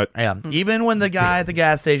shortcut. Yeah. Even when the guy at the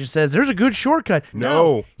gas station says, there's a good shortcut.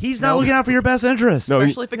 No. He's not looking out for your best interest. No,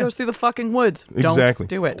 Especially if it goes through the fucking woods. Exactly.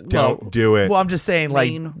 Don't do it. Don't do it. Well, I'm just saying, like,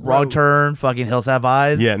 Main wrong roads. turn, fucking hills have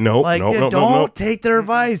eyes. Yeah, nope, Like, nope, yeah, nope, don't nope. take their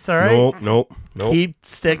advice, all right? Nope.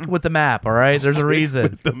 Stick with the map, all right? There's a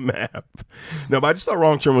reason. The map. No, but I just thought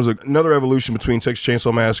Wrong Turn was another evolution between Texas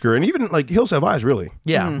Chainsaw Massacre and even like Hills Have Eyes, really.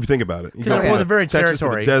 Yeah. If you think about it. You 'Cause go it from wasn't very Texas to the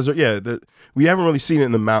territory. desert. Yeah, we haven't really seen it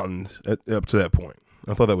in the mountains up to that point.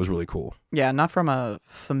 I thought that was really cool. Yeah, not from a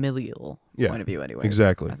familial Yeah, point of view, anyway.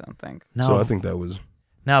 exactly. I don't think. No. So I think that was...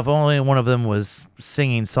 Now, if only one of them was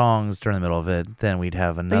singing songs during the middle of it, then we'd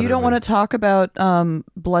have another. But you don't want to talk about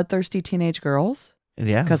bloodthirsty teenage girls?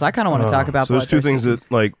 Yeah. Because I kind of want to talk about So there's two bloodthirsty things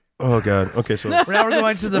that, like... Oh, God. Okay, so... Now we're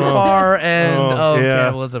going to the far end Oh, of yeah.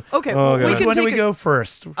 cannibalism. Okay, Oh, well, we God. can When do take we a- go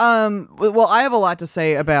first? Well, I have a lot to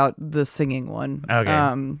say about the singing one.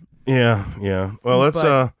 Okay. Yeah. Well, let's...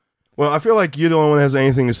 But- Well, I feel like you're the only one that has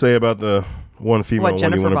anything to say about the one female What, one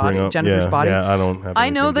Jennifer you want to Body? bring up. Jennifer's yeah, Body? Yeah, I don't have I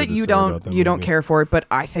know anything that good to you say about that don't movie. care for it, but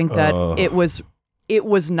I think that Ugh. it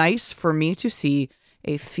was nice for me to see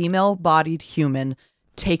a female-bodied human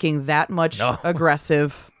taking that much No.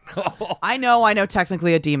 aggressive. I know,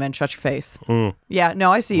 technically a demon. Shut your face. Mm. Yeah,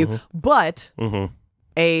 no, I see you. But Mm-hmm.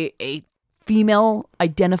 a female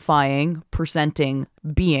identifying, presenting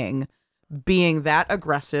being that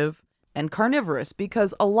aggressive and carnivorous,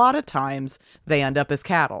 because a lot of times they end up as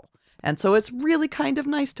cattle. And so it's really kind of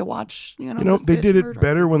nice to watch, You know, this they bitch did it murder.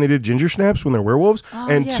 better when they did Ginger Snaps when they're werewolves. Oh,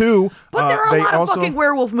 and yeah. two, But there are they a lot also, of fucking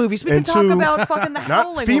werewolf movies. We can and talk two, about fucking the not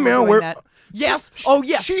Howling. female when we're doing were- that. Yes. Oh,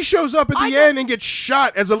 yes. She shows up at I the know. end and gets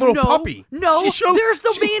shot as a little puppy. No, She shows- there's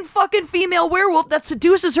the she- mean fucking female werewolf that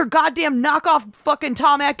seduces her goddamn knockoff fucking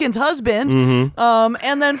Tom Atkins husband.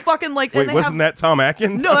 And then fucking like. Wait, and they wasn't that Tom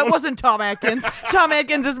Atkins? No, that wasn't Tom Atkins. Tom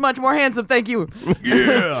Atkins is much more handsome. Thank you.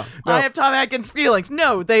 Yeah. I have Tom Atkins feelings.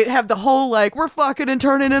 No, they have the whole like we're fucking and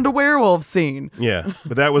turning into werewolves scene. Yeah,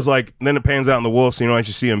 but that was like, then it pans out in the wolf, so you don't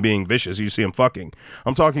actually see him being vicious. You see him fucking.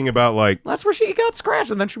 I'm talking about like, That's where she got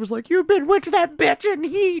scratched, and then she was like, "You've been with that bitch in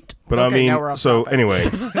heat." but Okay, now I we're mean, off so topic. anyway,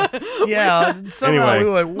 Yeah. Somehow Anyway. we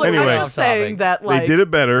went Look, way I'm Anyway. off just saying topic. that like they did it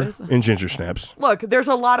better in Ginger Snaps. Look, there's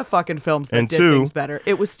a lot of fucking films that And did two- things better.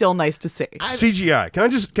 It was still nice to see. CGI. Can I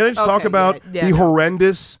just talk Okay, about yeah, the no.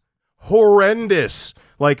 horrendous,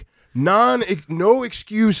 like no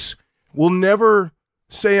excuse. Will never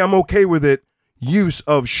say I'm okay with it. Use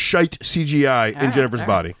of shite CGI in right, Jennifer's all right.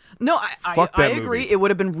 body. No, Fuck I that agree. movie. It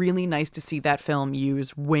would have been really nice to see that film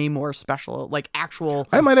use way more special, like actual.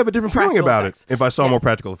 I might have a different feeling Practical about effects. it if I saw more Yes.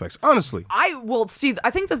 practical effects. Honestly, I will see.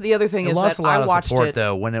 I think that the other thing It is lost that a lot I of watched support it.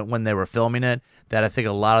 though when they were filming it. That I think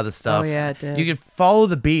a lot of the stuff. Oh, yeah, it did. You could follow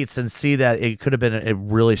the beats and see that it could have been a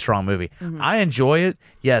really strong movie. Mm-hmm. I enjoy it.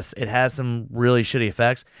 Yes, it has some really shitty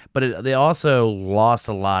effects, but they also lost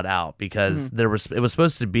a lot out because Mm-hmm. it was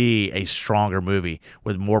supposed to be a stronger movie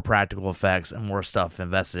with more practical effects and more stuff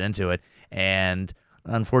invested into it. And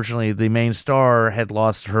unfortunately, the main star had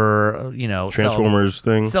lost her, Transformers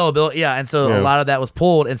thing. sellability. Yeah, and so Yeah. a lot of that was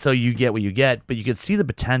pulled, and so you get what you get, but you could see the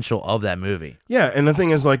potential of that movie. Yeah, and the thing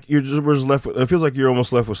is, like, we're just left with. It feels like you're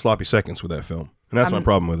almost left with sloppy seconds with that film, and that's my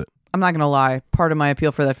problem with it. I'm not gonna lie, part of my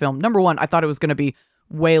appeal for that film, number one, I thought it was gonna be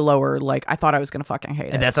way lower. Like, I thought I was gonna fucking hate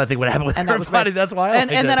it. And that's, I think, what happened with And that was everybody. bad. That's why. And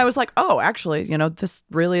then I was like, oh, actually, this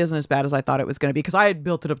really isn't as bad as I thought it was going to be, because I had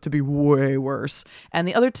built it up to be way worse. And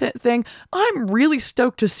the other thing, I'm really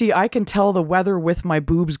stoked to see I can tell the weather with my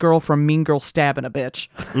boobs girl from Mean Girl stabbing a bitch.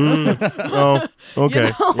 Oh,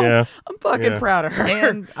 okay. Yeah. I'm fucking proud of her.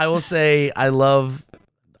 And I will say,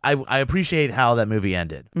 I appreciate how that movie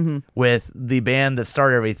ended with the band that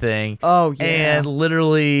started everything. Oh, yeah. And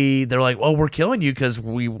literally, they're like, "Well, we're killing you because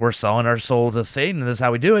we were selling our soul to Satan, and this is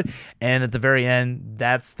how we do it." And at the very end,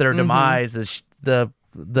 that's their demise. Is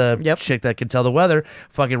the chick that can tell the weather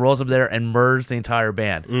fucking rolls up there and murders the entire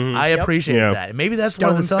band. I appreciate that. And maybe that's one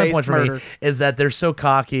of the selling points for me, is that they're so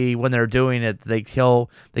cocky when they're doing it. They kill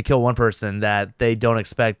one person that they don't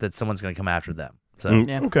expect that someone's going to come after them. So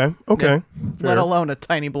Okay. Let alone a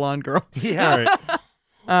tiny blonde girl. yeah. All right.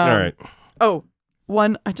 All right. Oh,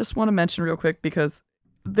 one I just want to mention real quick, because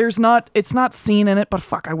it's not seen in it, but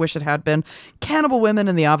fuck, I wish it had been. Cannibal Women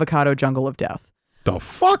in the Avocado Jungle of Death. The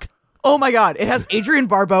fuck? Oh my god, it has Adrienne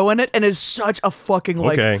Barbeau in it, and it's such a fucking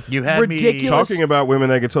You had me ridiculous. Talking about women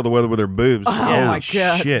that can tell the weather with their boobs. Oh Holy my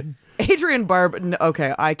god, shit. Adrienne Barbeau.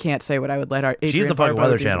 Okay, I can't say what I would let her. She's the fucking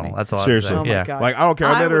Weather Channel. That's all. Seriously. I'm saying. Oh my Yeah. god. Like, I don't care.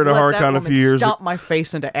 I met her would at a let that HorrorCon a woman few years. Stomp my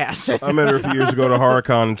face into acid. I met her a few years ago at a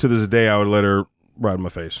HorrorCon, and to this day, I would let her ride my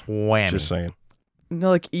face. Whammy. Just saying. No,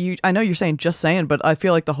 like I know you're saying just saying, but I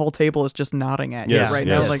feel like the whole table is just nodding at Yes, you right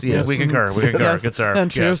yes, now. Like, yes, we concur. We concur. Yes. Good sir. And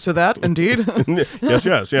cheers Yes. to that, indeed. Yes,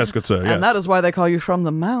 good sir. Yes. And that is why they call you From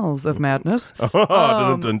the Mouths of Madness.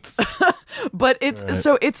 But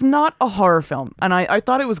it's not a horror film, and I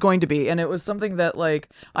thought it was going to be, and it was something that like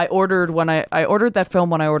I ordered when I ordered that film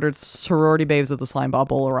when I ordered Sorority Babes of the Slimeball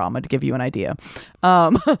Bowl-O-Rama, to give you an idea.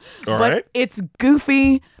 But right. it's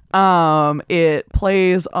goofy. It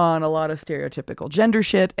plays on a lot of stereotypical gender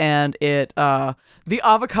shit, and the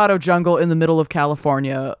avocado jungle in the middle of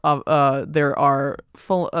California. There are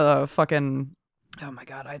full fucking. Oh my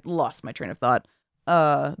god, I lost my train of thought.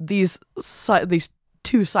 These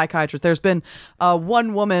two psychiatrists. There's been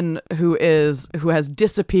one woman who has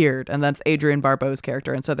disappeared, and that's Adrienne Barbeau's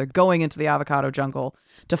character. And so they're going into the avocado jungle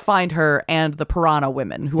to find her and the Piranha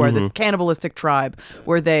women, who are this cannibalistic tribe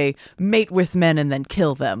where they mate with men and then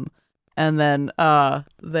kill them. And then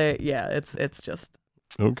it's just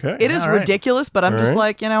Okay. it is All right. ridiculous, but I'm All just right.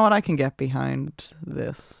 like, you know what, I can get behind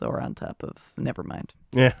this, or on top of never mind.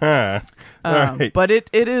 Yeah. All right. But it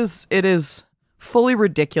is fully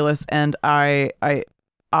ridiculous, and I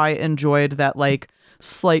enjoyed that like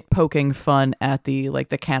slight poking fun at the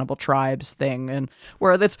cannibal tribes thing, and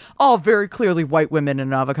where that's all very clearly white women in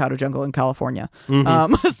an avocado jungle in California.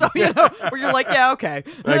 So where you're like, yeah, okay.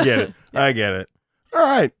 I get it. All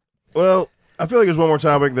right. Well, I feel like there's one more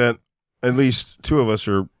topic that at least two of us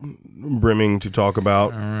are brimming to talk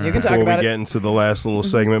about You can talk before we about it. get into the last little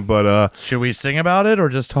segment. But Should we sing about it or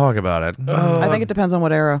just talk about it? I think it depends on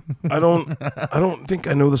what era. I don't think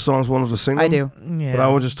I know the songs well enough to sing them. I do. Yeah. But I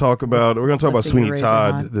will just talk about. We're going to talk about Lifting Sweeney your razor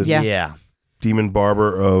Todd, high. the Yeah. Yeah. demon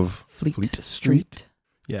barber of Fleet Street.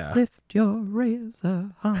 Yeah. Lift your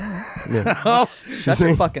razor high. Oh, Shut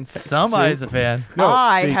your fucking face. somebody's a fan. No,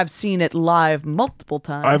 I see, have seen it live multiple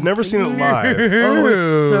times. I've never seen it live, Oh,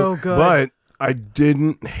 it's so good. but I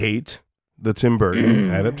didn't hate the Tim Burton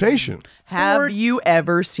adaptation. Have you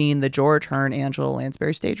ever seen the George Hearn Angela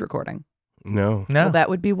Lansbury stage recording? No. No. Well, that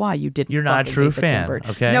would be why you didn't. You're not a fucking true hate the Tim fan, Burton.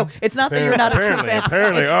 okay? No, it's not that you're not a true fan.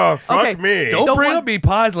 Apparently. It's- Oh, fuck okay, me. Don't The bring one- up me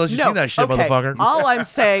pies unless you've seen that shit, okay. motherfucker. All I'm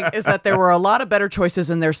saying is that there were a lot of better choices,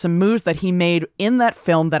 and there's some moves that he made in that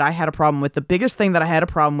film that I had a problem with. The biggest thing that I had a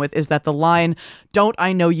problem with is that the line, "Don't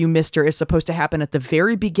I know you, mister," is supposed to happen at the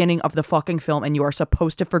very beginning of the fucking film, and you are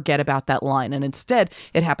supposed to forget about that line. And instead,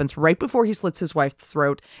 it happens right before he slits his wife's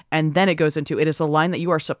throat, and then it goes into, it is a line that you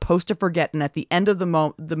are supposed to forget, and at the end of the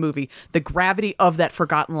movie, the gravity of that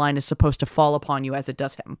forgotten line is supposed to fall upon you as it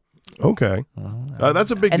does him. Okay. That's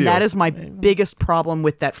a big And deal. that is my biggest problem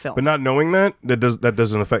with that film. But not knowing that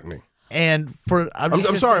doesn't affect me. And for I'm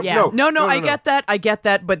I'm sorry. Yeah. No, I get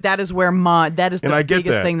that, but that is where that is And the I get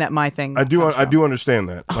biggest that. thing that my thing. I do comes from. understand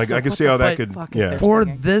that. Like Also, I can what see the how that could. fuck is Yeah. there? for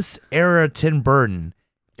singing. this era, Tim Burton.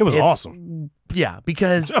 It was It's- awesome. Yeah,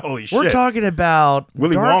 because Holy we're shit. talking about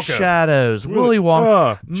Willy Dark Wonka. Shadows, Willy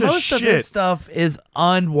Wonka. Just Most of shit. this stuff is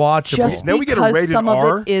unwatchable. Just Then we get a because rated some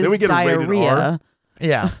R. of it is Then we get a rated diarrhea R.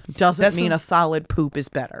 yeah. doesn't That's mean a- a solid poop is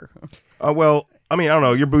better. Well, I mean, I don't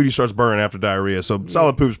know. Your booty starts burning after diarrhea, so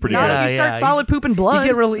solid poop's pretty Not bad. if you start yeah. solid pooping blood.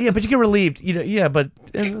 You get but you get relieved.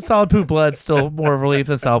 But solid poop blood's still more relief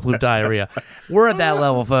than solid poop diarrhea. We're at that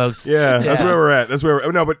level, folks. Yeah, that's where we're at. That's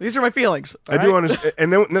where no, but These are my feelings. I do understand.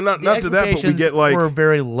 And then not to that, but we Expectations get like. were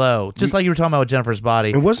very low, just like you were talking about with Jennifer's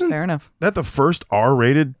Body. And wasn't Fair enough. that the first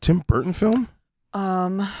R-rated Tim Burton film?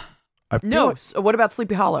 I feel No. like- So what about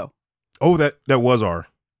Sleepy Hollow? Oh, that was R.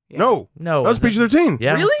 Yeah. No, No, that was PG-13.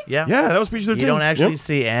 Yeah, Really? Yeah, Yeah, that was PG-13. You don't actually Yep.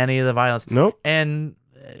 see any of the violence. Nope. And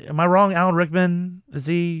am I wrong? Alan Rickman, is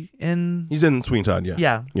he in? He's in Sweeney Todd. Yeah.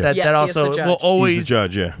 Yeah, Yeah. that Yes, that he is the also judge. will He's He's the always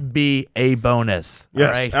judge. Yeah. be a bonus. Yes.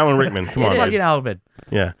 all right? Alan Rickman. Come on, It man. Fucking Alan Rickman.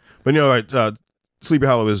 Yeah. But right. Sleepy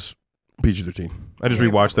Hollow is PG-13. I just Yeah,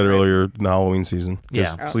 rewatched that right. earlier in the Halloween season. 'cause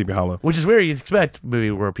Yeah. Sleepy Hollow. Which is weird. You expect a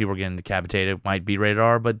movie where people are getting decapitated might be rated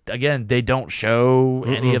R, but again, they don't show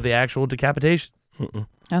any of the actual decapitations.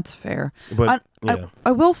 That's fair. But yeah.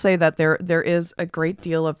 I will say that there is a great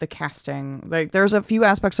deal of the casting. Like there's a few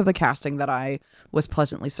aspects of the casting that I was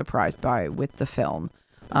pleasantly surprised by with the film,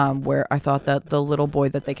 where I thought that the little boy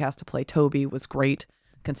that they cast to play Toby was great,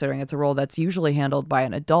 considering it's a role that's usually handled by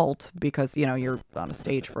an adult because you're on a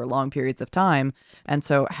stage for long periods of time, and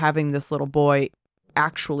so having this little boy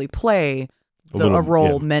actually play a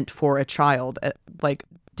role meant for a child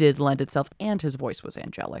did lend itself, and his voice was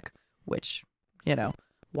angelic, which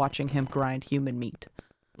watching him grind human meat.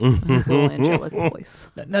 His little angelic voice.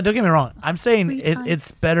 Now, don't get me wrong. I'm saying Three it's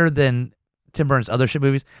times. better than Tim Burton's other shit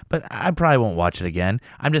movies, but I probably won't watch it again.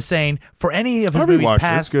 I'm just saying for any of his I'll movies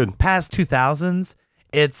rewatch it. It's good. past 2000s,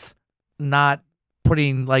 it's not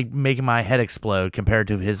making my head explode compared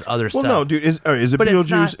to his other Well, stuff. no, dude. Is it But it's Beetlejuice?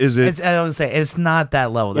 not- Is it I would say it's not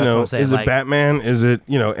that level. That's what I'm saying. Is it Batman? Is it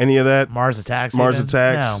any of that? Mars Attacks? Mars even?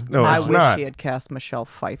 Attacks? No, I it's wish not. he had cast Michelle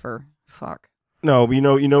Pfeiffer. Fuck. No, but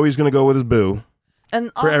he's gonna go with his boo. And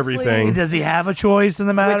For honestly, everything. Does he have a choice in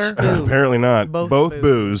the matter? Boo. Apparently not. Both Both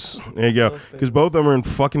boos. There you go. Both Because both of them are in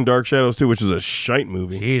fucking Dark Shadows too, which is a shite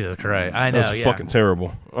movie. Jesus Christ! I know. That's Yeah. fucking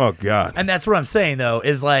terrible. Oh god. And that's what I'm saying though,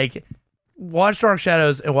 is like watch Dark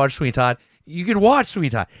Shadows and watch Sweeney Todd. You could watch Sweeney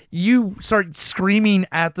Todd. You start screaming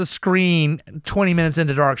at the screen 20 minutes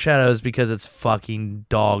into Dark Shadows because it's fucking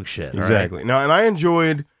dog shit. all right? Exactly. Now, and I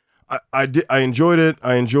enjoyed. I enjoyed it.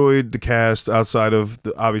 I enjoyed the cast outside of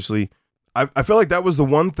the obviously. I felt like that was the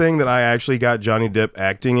one thing that I actually got Johnny Depp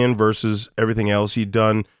acting in versus everything else he'd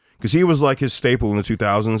done. Because he was like his staple in the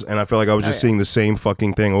 2000s, and I felt like I was just seeing the same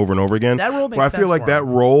fucking thing over and over again. That role makes Where I feel sense like for that him.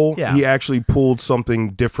 role, Yeah. he actually pulled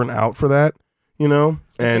something different out for that,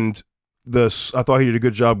 And I thought he did a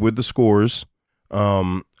good job with the scores.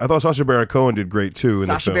 I thought Sacha Baron Cohen did great too in the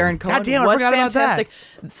Sacha film. Baron Cohen God damn, I was forgot about that. fantastic.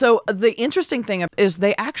 So the interesting thing is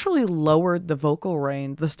they actually lowered the vocal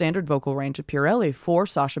range, the standard vocal range of Pirelli for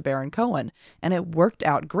Sacha Baron Cohen, and it worked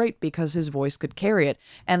out great because his voice could carry it.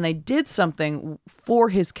 And they did something for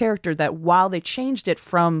his character that, while they changed it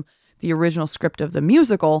from the original script of the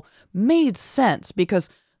musical, made sense because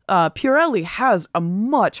Pirelli has a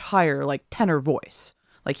much higher tenor voice.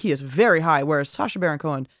 He is very high, whereas Sacha Baron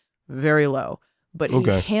Cohen very low. But he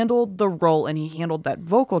handled the role and he handled that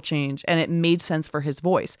vocal change, and it made sense for his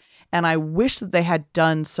voice. And I wish that they had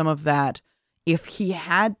done some of that. If he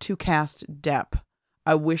had to cast Depp,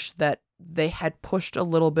 I wish that they had pushed a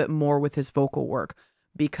little bit more with his vocal work,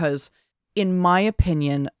 because in my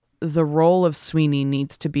opinion, the role of Sweeney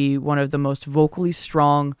needs to be one of the most vocally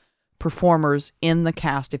strong performers in the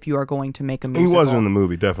cast if you are going to make a musical. He wasn't in the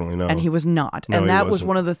movie, definitely no. And he was not. No, and he that was wasn't.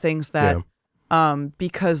 one of the things that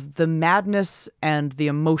because the madness and the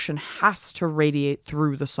emotion has to radiate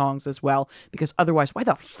through the songs as well, because otherwise why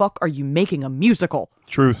the fuck are you making a musical?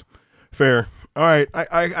 Truth. Fair. All right.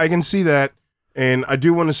 I can see that. And I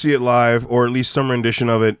do want to see it live, or at least some rendition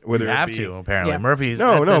of it. Whether You it have be... to, apparently. Yeah. Murphy's.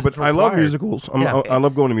 No, that's but I love required. musicals. Yeah. I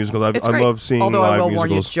love going to musicals. It's I great. love seeing Although I live will warn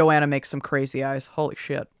you, musicals. Joanna makes some crazy eyes. Holy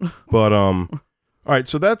shit. But all right.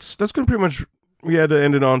 So that's gonna pretty much. We had to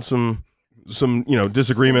end it on some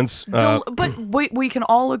disagreements. But what we can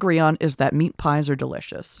all agree on is that meat pies are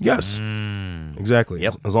delicious. Yes, Mm. exactly.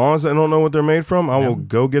 Yep. As long as I don't know what they're made from, I will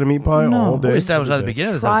go get a meat pie No. all day. We established at the every day.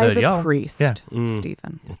 beginning of this Try episode, the y'all. priest, Yeah.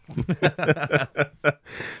 Stephen.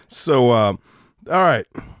 So, all right.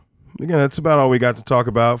 Again, that's about all we got to talk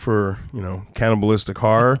about for, cannibalistic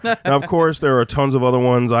horror. Now, of course, there are tons of other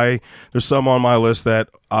ones. There's some on my list that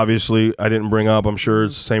obviously I didn't bring up. I'm sure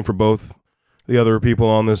it's the same for both the other people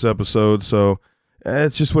on this episode. So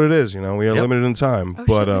it's just what it is. We are Yep. limited in time. Oh,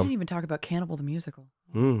 but shit, we didn't even talk about Cannibal the Musical.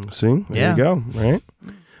 see, there Yeah. you go. Right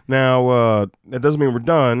now, that doesn't mean we're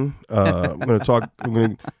done. I'm going to talk.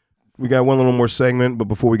 we got one little more segment, but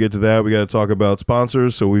before we get to that, we got to talk about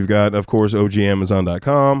sponsors. So we've got, of course,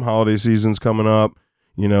 OGAmazon.com. Holiday season's coming up.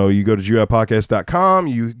 You know, you go to GUIPodcast.com,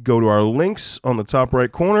 you go to our links on the top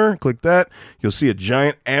right corner, click that. You'll see a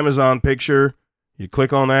giant Amazon picture. You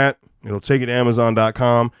click on that. It'll take you to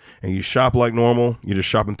Amazon.com, and you shop like normal. You're just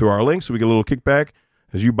shopping through our links, so we get a little kickback.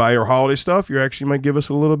 As you buy your holiday stuff, you actually might give us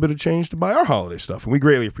a little bit of change to buy our holiday stuff, and we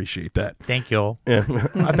greatly appreciate that. Thank you. Yeah.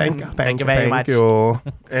 Thank you very much. you.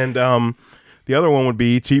 And the other one would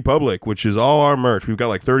be TeePublic, which is all our merch. We've got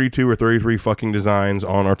like 32 or 33 fucking designs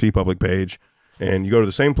on our TeePublic page. And you go to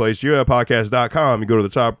the same place, GUIPodcast.com. You go to the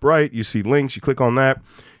top right, you see links, you click on that.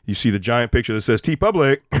 You see the giant picture that says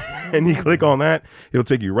TeePublic, and you click on that. It'll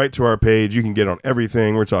take you right to our page. You can get on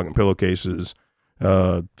everything. We're talking pillowcases,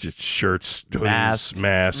 just shirts, hoodies,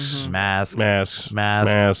 masks.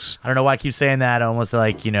 I don't know why I keep saying that. Almost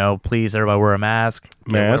like, you know, please everybody wear a mask.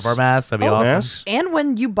 Get rid of our masks. That'd be awesome. Masks. And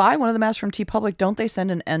when you buy one of the masks from TeePublic, don't they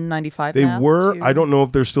send an N95 They mask? were. I don't know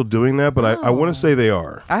if they're still doing that, but I want to say they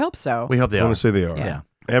are. I hope so. We hope they I are. want to say they are. Yeah.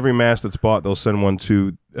 Every mask that's bought, they'll send one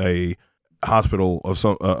to a hospital of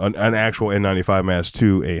some an actual N95 mask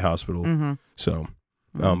to a hospital. Mm-hmm. So,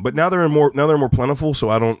 but now they're more plentiful. So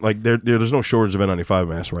I don't like there's no shortage of N95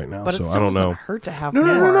 masks right now. But so it I still don't doesn't know. hurt to have No.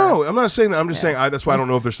 more. I'm not saying that. I'm just saying that's why I don't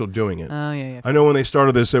know if they're still doing it. Oh, yeah. I know when they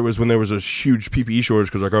started this, it was when there was a huge PPE shortage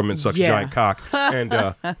because our government sucks a Yeah. giant cock. And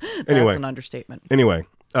That's anyway, an understatement.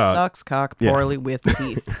 Sucks cock yeah. poorly with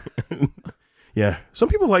teeth. yeah. Some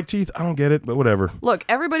people like teeth. I don't get it, but whatever. Look,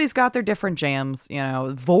 everybody's got their different jams. You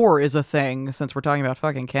know, vor is a thing since we're talking about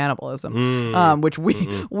fucking cannibalism, which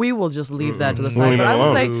we will just leave that to the side. leave But that I will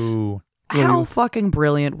alone. say, Ooh. how fucking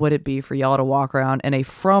brilliant would it be for y'all to walk around in a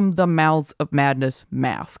From the Mouths of Madness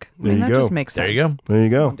mask? I mean, There you that go. just makes sense. There you go. There you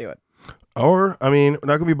go. Do it. Or, I mean, we're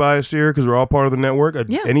not going to be biased here because we're all part of the network.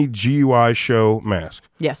 Yeah. Any GUI show mask.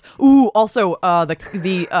 Yes. Ooh, also,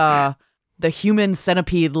 the human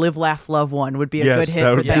centipede live, laugh, love one would be a Yes, good hit that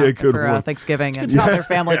for, would be a good one. Thanksgiving and other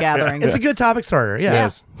family gatherings. It's a good topic starter. Yeah.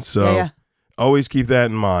 Yes. So Yeah. always keep that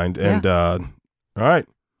in mind. And, all right.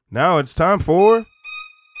 Now it's time for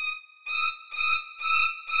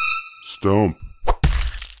Stump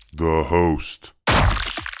the host.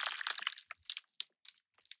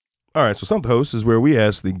 All right, so Stump the Host is where we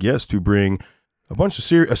ask the guest to bring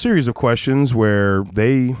a series of questions where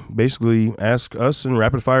they basically ask us in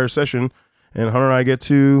rapid fire session, and Hunter and I get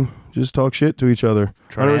to just talk shit to each other.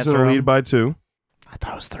 Try to Hunter's in the answer lead 'em. by 2. I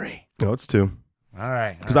thought it was 3. No, it's 2. All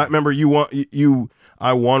right. Because I remember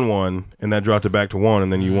I won one, and that dropped it back to 1,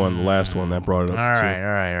 and then you won the last one that brought it up All to 2.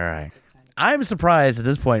 right. I'm surprised at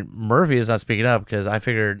this point Murphy is not speaking up because I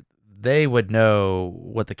figured they would know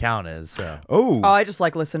what the count is. So. Oh, Oh, I just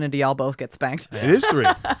like listening to y'all both get spanked. it is 3.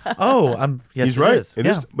 Oh, yes, He's right. It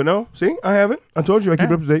is. But no, see, I have it. I told you I keep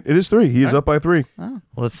it up to date. It is 3. He is up by 3. Well,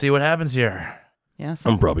 let's see what happens here. Yes.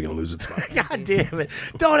 I'm probably gonna lose. It's fine. God damn it!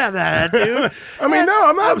 Don't have that attitude. I mean, no,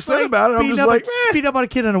 I'm not upset about it. I'm beating just up like, beat up on a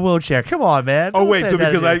kid in a wheelchair. Come on, man. oh Don't wait, say so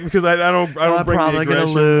that because I don't I'm bring the probably gonna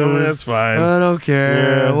aggression. lose. That's fine. I don't care.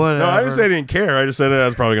 Yeah. Whatever. No, I didn't say I didn't care. I just said I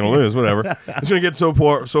was probably going to lose. Whatever. It's going to get so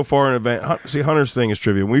far in advance. See, Hunter's thing is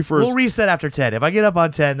trivia. When we first, We'll reset after 10. If I get up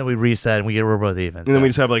on 10, then we reset and we're both even. and then we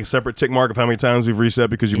just have like a separate tick mark of how many times we've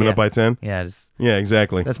reset because you've been Yeah. up by 10. yeah, just, Yeah,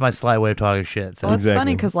 exactly. that's my sly way of talking shit. So Well, it's Exactly.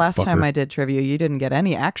 funny because last time Fucker. I did trivia, you didn't get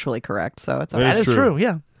any actually correct, so it's That okay. that is true. true.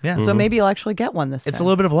 Yeah, yeah. So maybe you'll actually get one this It's a time.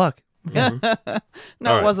 little bit of luck. No, All it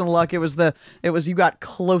right. wasn't luck. It was you got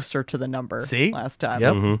closer to the number. See? last time.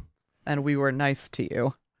 Yep. Mhm. And we were nice to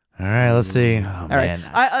you. All right, let's see. Oh, All right. man.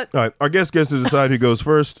 I All right. Our guest gets to decide who goes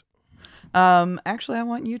first. actually I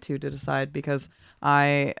want you two to decide because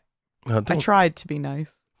I tried to be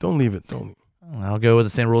nice. Don't leave it. Don't. I'll go with the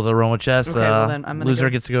same rules I run with chess. Okay, well then I'm gonna loser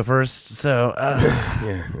go- gets to go first. So,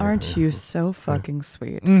 Yeah. Aren't you so fucking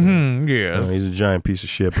sweet? yes. He's a giant piece of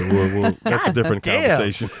shit, but that's a different damn.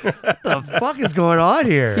 conversation. What the fuck is going on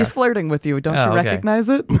here? He's flirting with you. Don't Oh, you okay. recognize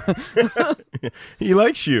it? He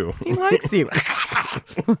likes you. He likes you.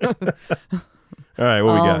 All right.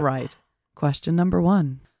 What we got? All right. Question number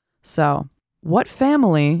 1. So, what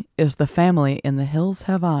family is the family in The Hills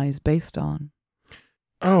Have Eyes based on?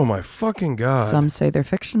 Oh my fucking god. Some say they're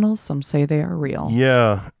fictional, some say they are real.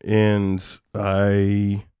 Yeah, and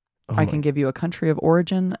I can give you a country of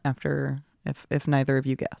origin after if neither of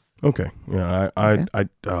you guess. Okay. Yeah, Okay.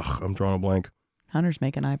 I'm drawing a blank. Hunter's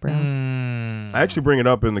making eyebrows. Mm. I actually bring it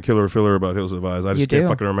up in the Killer Filler about Hills of Eyes. I You just can't do.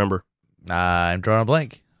 fucking remember. I'm drawing a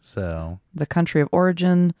blank. So, The country of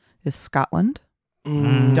origin is Scotland.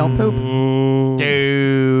 Don't poop.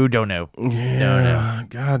 dude, don't know. Yeah.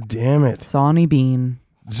 God damn it. Sawney Bean.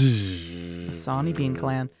 The Sawney Bean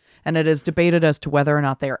clan. and it is debated as to whether or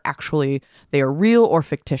not they are real or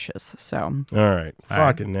fictitious. So, All right.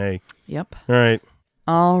 Fucking nay. yep. All right.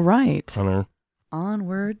 All right. Hunter.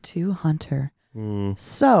 Onward to Hunter. Mm.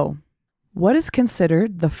 So, what is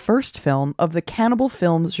considered the first film of the cannibal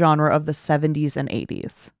films genre of the 70s and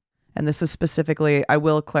 80s? And this is specifically, I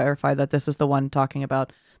will clarify that this is the one talking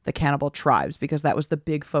about the cannibal tribes, because that was the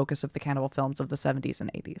big focus of the cannibal films of the 70s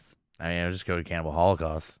and 80s. I mean, I'll just go to Cannibal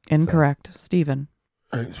Holocaust. Incorrect. Stephen.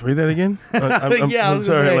 All right, read that again. Yeah, I I'm was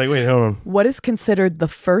sorry. gonna say. Like, wait, hold on. What is considered the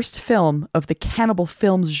first film of the cannibal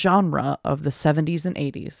films genre of the 70s and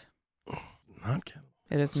 80s? Not Cannibal.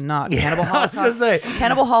 It is not. Yeah, Cannibal I was gonna Holocaust. say.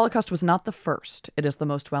 Cannibal Holocaust was not the first. It is the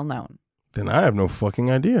most well known. Then I have no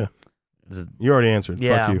fucking idea. Is it- You already answered.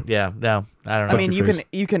 Yeah, Fuck you. yeah, no, I don't know. I mean, your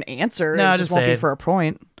you can answer. No, it just just won't say be it. for a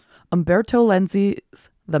point. Umberto Lenzi's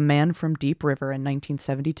The Man from Deep River in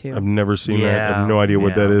 1972. I've never seen that. I Yeah, have no idea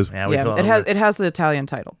what yeah, that is. Yeah, we Yeah, thought it has the Italian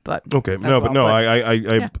title, but Okay, as no, but well, no,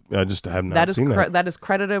 but- I just have not that is seen that. that is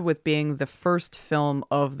credited with being the first film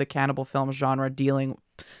of the cannibal film genre dealing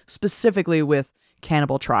specifically with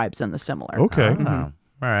cannibal tribes and the similar. Okay, Oh,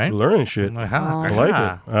 all right. learning shit. Aha, I I like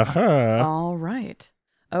aha. it. Aha. All right.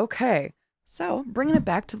 Okay. So, bringing it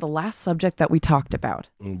back to the last subject that we talked about.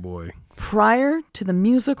 Oh boy. Prior to the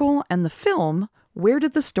musical and the film, where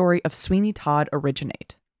did the story of Sweeney Todd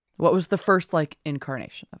originate? What was the first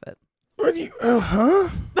incarnation of it? What do you? Huh?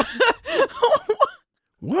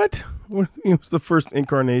 What? What it was the first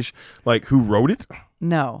incarnation? Like who wrote it?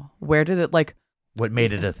 No. Where did it What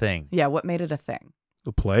made it a thing? yeah, what made it a thing?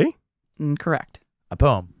 The play? Incorrect. A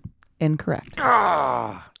poem? Incorrect.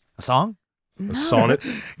 A song? A sonnet?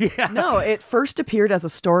 Yeah. No, it first appeared as a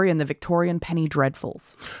story in the Victorian Penny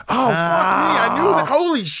Dreadfuls. Oh fuck me! I knew that.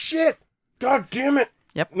 Holy shit! God damn it!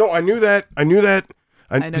 Yep. No, I knew that. I knew that.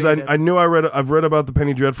 I know Because you did. I knew I've read about the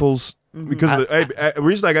Penny Dreadfuls because of the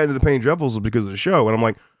reason I got into the Penny Dreadfuls was because of the show, and I'm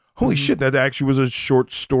like, holy shit, that actually was a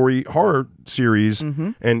short story horror series,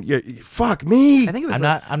 and yeah, fuck me. I think it was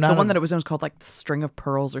I'm not the one that it was in was called String of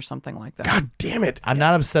Pearls or something like that. God damn it. I'm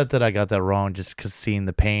not upset that I got that wrong, just because seeing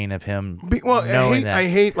the pain of him Well, knowing that. I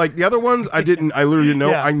hate like the other ones. I literally didn't know.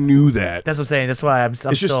 Yeah. I knew that. That's what I'm saying. That's why I'm It's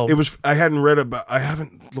just still. it was. I hadn't read about. I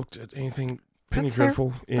haven't looked at anything Penny That's fair.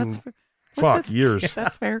 Dreadful in That's fair. fuck years.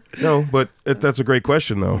 That's fair. No, but that's a great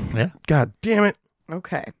question though. Yeah. God damn it.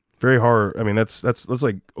 Okay. Very horror. I mean, that's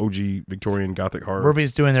like OG Victorian Gothic horror.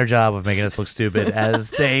 Murphy's doing their job of making us look stupid,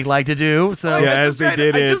 as they like to do. So yeah, as they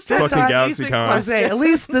did in fucking GalaxyCon. I say, at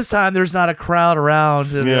least this time there's not a crowd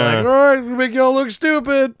around. And Yeah. like, all right, we make y'all look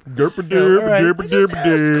stupid. Derp-a-derp, All right.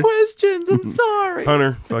 derp-a-derp-a-derp. Questions. I'm sorry.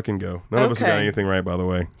 Hunter, fucking go. None of us got Okay. anything right, by the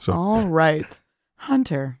way. So All right.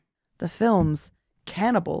 Hunter. The films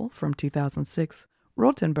Cannibal from 2006,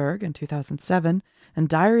 Rotenberg in 2007, and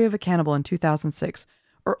Diary of a Cannibal in 2006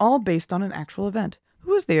 are all based on an actual event.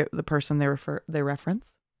 Who is the person they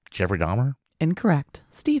reference? Jeffrey Dahmer? Incorrect.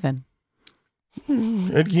 Stephen.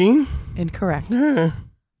 Ed Gein? Incorrect. Yeah.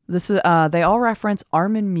 This is they all reference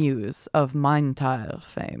Armin Muse of Mindtile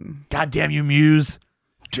fame. God damn you, Muse.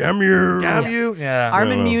 Damn you. Damn Yes. you. Yeah.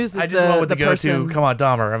 Armin no. Muse is I just went with the go-to. person. Come on,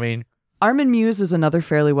 Dahmer. I mean, Armin Muse is another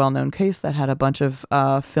fairly well-known case that had a bunch of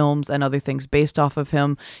films and other things based off of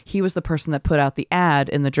him. He was the person that put out the ad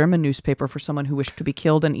in the German newspaper for someone who wished to be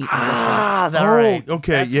killed and eaten. that Oh, right.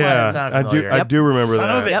 okay, That's why yeah. that sounded I do familiar. I do remember Son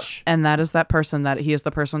of a that. Yep, bitch. and that is that person that he is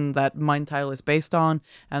the person that Mindtile is based on,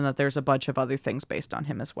 and that there's a bunch of other things based on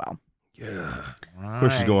him as well. Yeah. All Of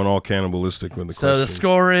course, she's right. going all cannibalistic with the So the questions.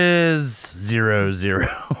 score is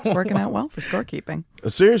 0-0. It's working out well for scorekeeping.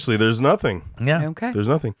 Seriously, there's nothing. Yeah. Okay. There's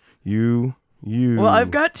nothing. You. Well,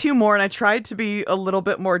 I've got two more, and I tried to be a little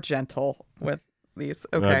bit more gentle with these.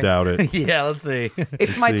 Okay, I doubt it. Yeah, let's see.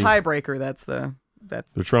 it's my see. tiebreaker. That's They're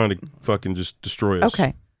trying to fucking just destroy us.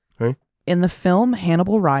 okay. Hey? In the film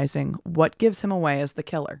Hannibal Rising, what gives him away as the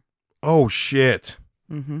killer? Oh shit.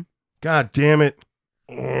 Mm-hmm. God damn it.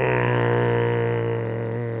 You're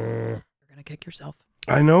gonna kick yourself.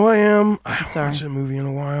 I know I am. I haven't sorry. watched that movie in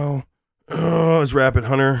a while. Oh, it's Rapid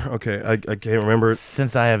Hunter. Okay, I can't remember it.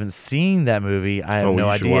 Since I haven't seen that movie, I have Oh,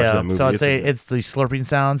 no you should watch idea. that movie. So I'd It's say a- it's the slurping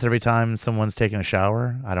sounds every time someone's taking a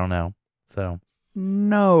shower. I don't know. So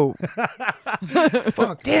No.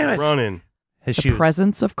 Fuck, damn it. running. his The shoes.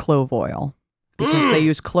 presence of clove oil. Because they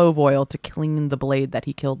use clove oil to clean the blade that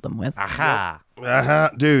he killed them with. Aha.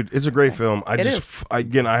 Dude, it's a great film. I It just is.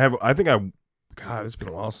 God, it's been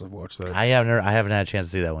a while since I've watched that. I haven't had a chance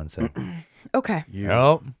to see that one. So Okay.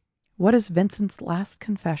 nope. What is Vincent's last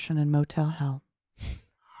confession in Motel Hell?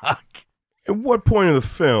 Fuck. At what point in the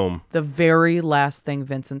film, The very last thing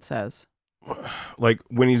Vincent says. like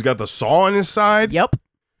when he's got the saw on his side? Yep.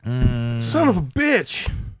 Son of a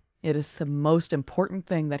bitch. It is the most important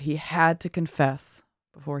thing that he had to confess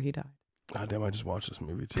before he died. God damn, I just watched this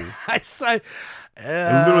movie too. I saw.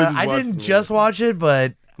 literally just I watched didn't the just movie. watch it,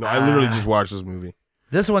 but No, I literally just watched this movie.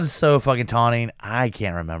 this one's so fucking taunting. I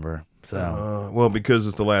can't remember. So Well, because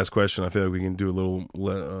it's the last question, I feel like we can do a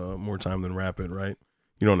little more time than rapid, right?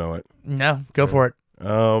 You don't know it. no, go for it.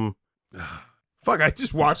 Fuck, I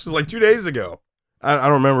just watched this like 2 days ago. I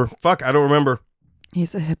don't remember. Fuck, I don't remember.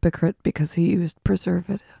 He's a hypocrite because he used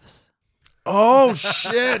preservatives. Oh,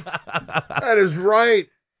 shit. That is right.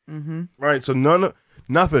 Mm-hmm. Right, so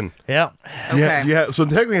nothing. Yeah. Okay. So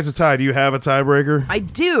technically it's a tie. Do you have a tiebreaker? I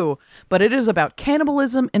do, but it is about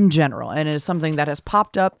cannibalism in general, and it is something that has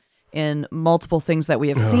popped up in multiple things that we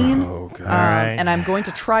have seen. Oh, God. right. And I'm going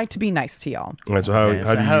to try to be nice to y'all. All right, so how Okay,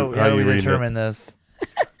 so do you how do we read it? determine this?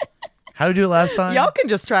 How did we do it last time? Y'all can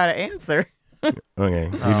just try to answer. Okay,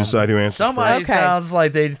 you decide who answers Somebody Okay. sounds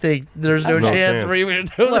like they think there's no No chance chance. for even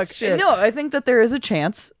to do Look, this shit. no, I think that there is a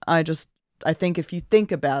chance. I think if you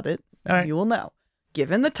think about it, All right. you will know.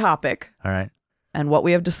 Given the topic All right. and what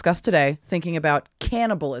we have discussed today, thinking about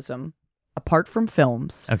cannibalism apart from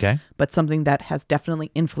films, Okay. but something that has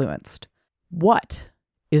definitely influenced. What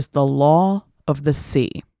is the law of the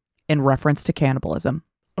sea in reference to cannibalism?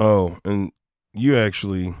 Oh, and you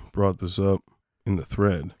actually brought this up in the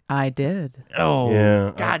thread. I did. Oh.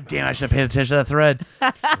 Yeah. God damn! I should have paid attention to that thread.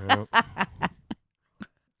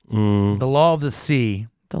 Mm, The law of the sea.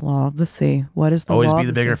 The law of the sea. What is the Always law be of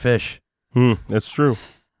the the bigger sea? fish. that's true.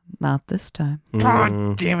 Not this time.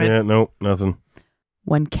 God damn it. Yeah, nope, nothing.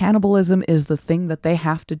 When cannibalism is the thing that they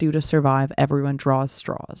have to do to survive, everyone draws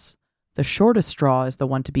straws. The shortest straw is the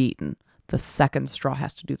one to be eaten. The second straw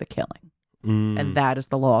has to do the killing. And that is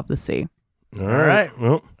the law of the sea. All right.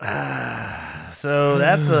 Well, So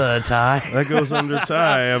that's a tie. that goes under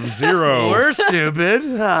tie of 0. We're stupid.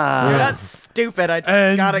 You're not stupid. I just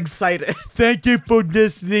And- got excited. Thank you for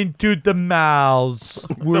listening to The Mouse.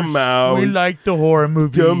 The Mouse. We like the horror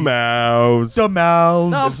movie. The mouse. The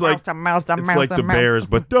Mouse. It's like the mouse, the it's mouse, like the mouse. bears,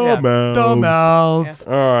 but the Yeah, mouse. The Mouse. Yes.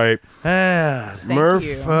 All right, Ah, Thank Murph.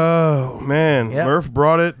 you. Oh man, Yep. Murph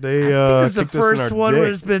brought it. They this is the kicked us in our first one where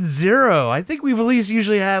dick. it's been 0. I think we've at least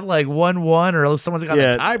usually had like 1-1 or someone's got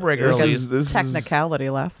Yeah, the tiebreaker this at is- least. this is- Technicality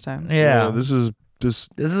last time. Yeah. This is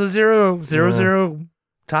just. This is a 0-0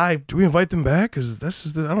 tie. Do we invite them back? Because this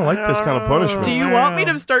is. I don't like this kind of punishment. Do you want me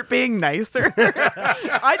to start being nicer?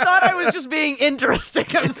 I thought I was just being interesting.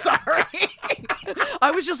 I'm sorry.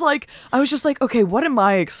 I was just like, okay, what am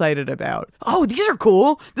I excited about? Oh, these are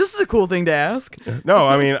cool. This is a cool thing to ask. No,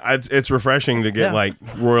 I mean it's refreshing to get Yeah. like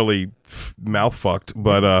royally mouth fucked,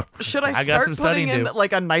 but Should I I got start some studying putting in to do.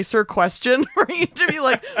 like a nicer question for you to be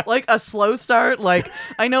like a slow start? Like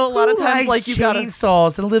I know a lot of times like you gotta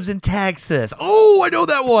chainsaws and lives in Texas. Oh, I know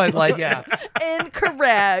that one. Like, yeah.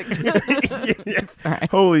 incorrect. All right.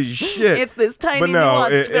 holy shit! It's this tiny But no,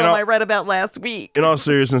 nuanced it- film all- I read about last week. In all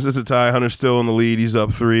seriousness, it's a tie. Hunter's still in the lead. He's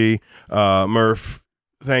up 3. Murph,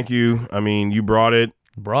 thank you. I mean, you brought it.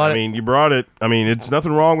 Brought I it. mean, you brought it. I mean, it's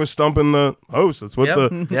nothing wrong with stumping the host. That's what Yep.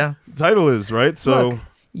 the Yeah. title is, right? So, Look,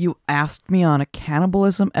 you asked me on a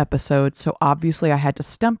cannibalism episode, so obviously I had to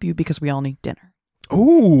stump you because we all need dinner.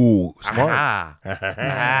 ooh, smart. Ah.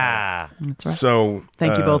 Ah. That's right. So,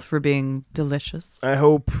 Thank you both for being delicious. I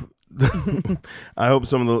hope, I hope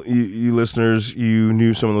some of the you listeners you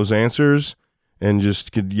knew some of those answers and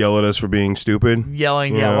just could yell at us for being stupid.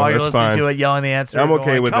 Yelling, Yeah, while you're that's listening fine. to it, yelling the answer. I'm okay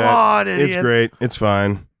going, with Come that. on, idiots. It's great. It's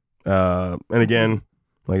fine. And again,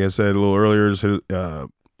 like I said a little earlier, just hit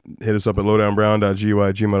us up at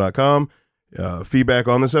lowdownbrown.gmail.com. Feedback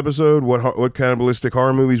on this episode, what cannibalistic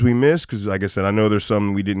horror movies we missed, because like I said, I know there's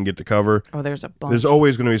some we didn't get to cover. Oh, there's a bunch. There's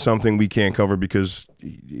always going to be something we can't cover because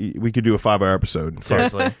we could do a 5-hour episode.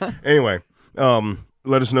 Seriously. Anyway,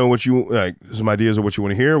 let us know what you like, some ideas of what you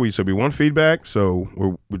want to hear. We said we want feedback, so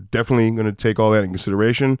we're definitely going to take all that in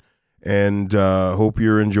consideration, and hope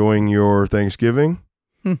you're enjoying your Thanksgiving.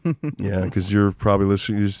 Yeah, because you're probably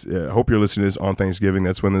listening. Hope you're listening to this on Thanksgiving.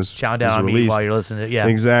 That's when this Chow is down on meat released. while you're listening to it. Yeah.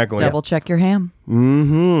 Exactly. Double check your ham.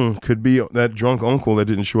 Could be that drunk uncle that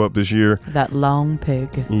didn't show up this year. That long pig.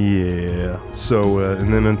 Yeah. So,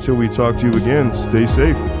 and then until we talk to you again, stay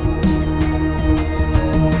safe.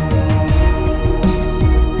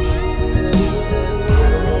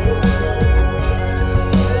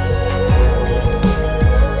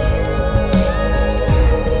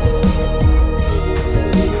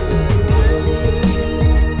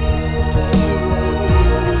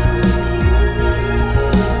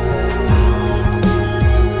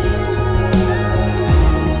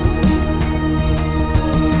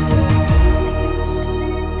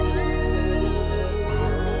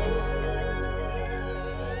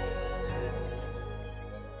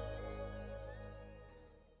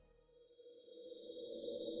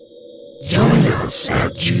 us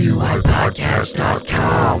at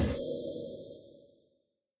GUIPodcast.com.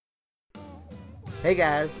 Hey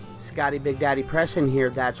guys, Scotty Big Daddy Preston here.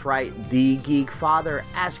 That's right, the Geek Father,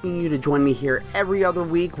 asking you to join me here every other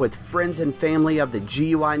week with friends and family of the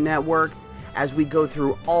GUI Network as we go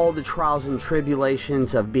through all the trials and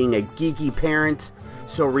tribulations of being a geeky parent.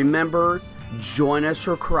 So remember, join us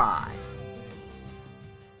or cry.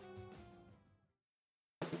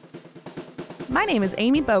 My name is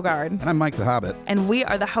Amy Bogard. And I'm Mike the Hobbit. And we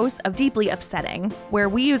are the hosts of Deeply Upsetting, where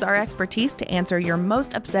we use our expertise to answer your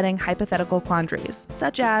most upsetting hypothetical quandaries,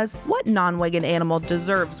 such as, what non-winged animal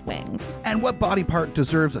deserves wings? And what body part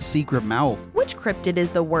deserves a secret mouth? Which cryptid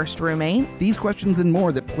is the worst roommate? These questions and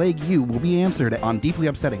more that plague you will be answered on Deeply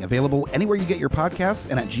Upsetting, available anywhere you get your podcasts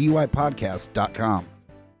and at GUIPodcast.com.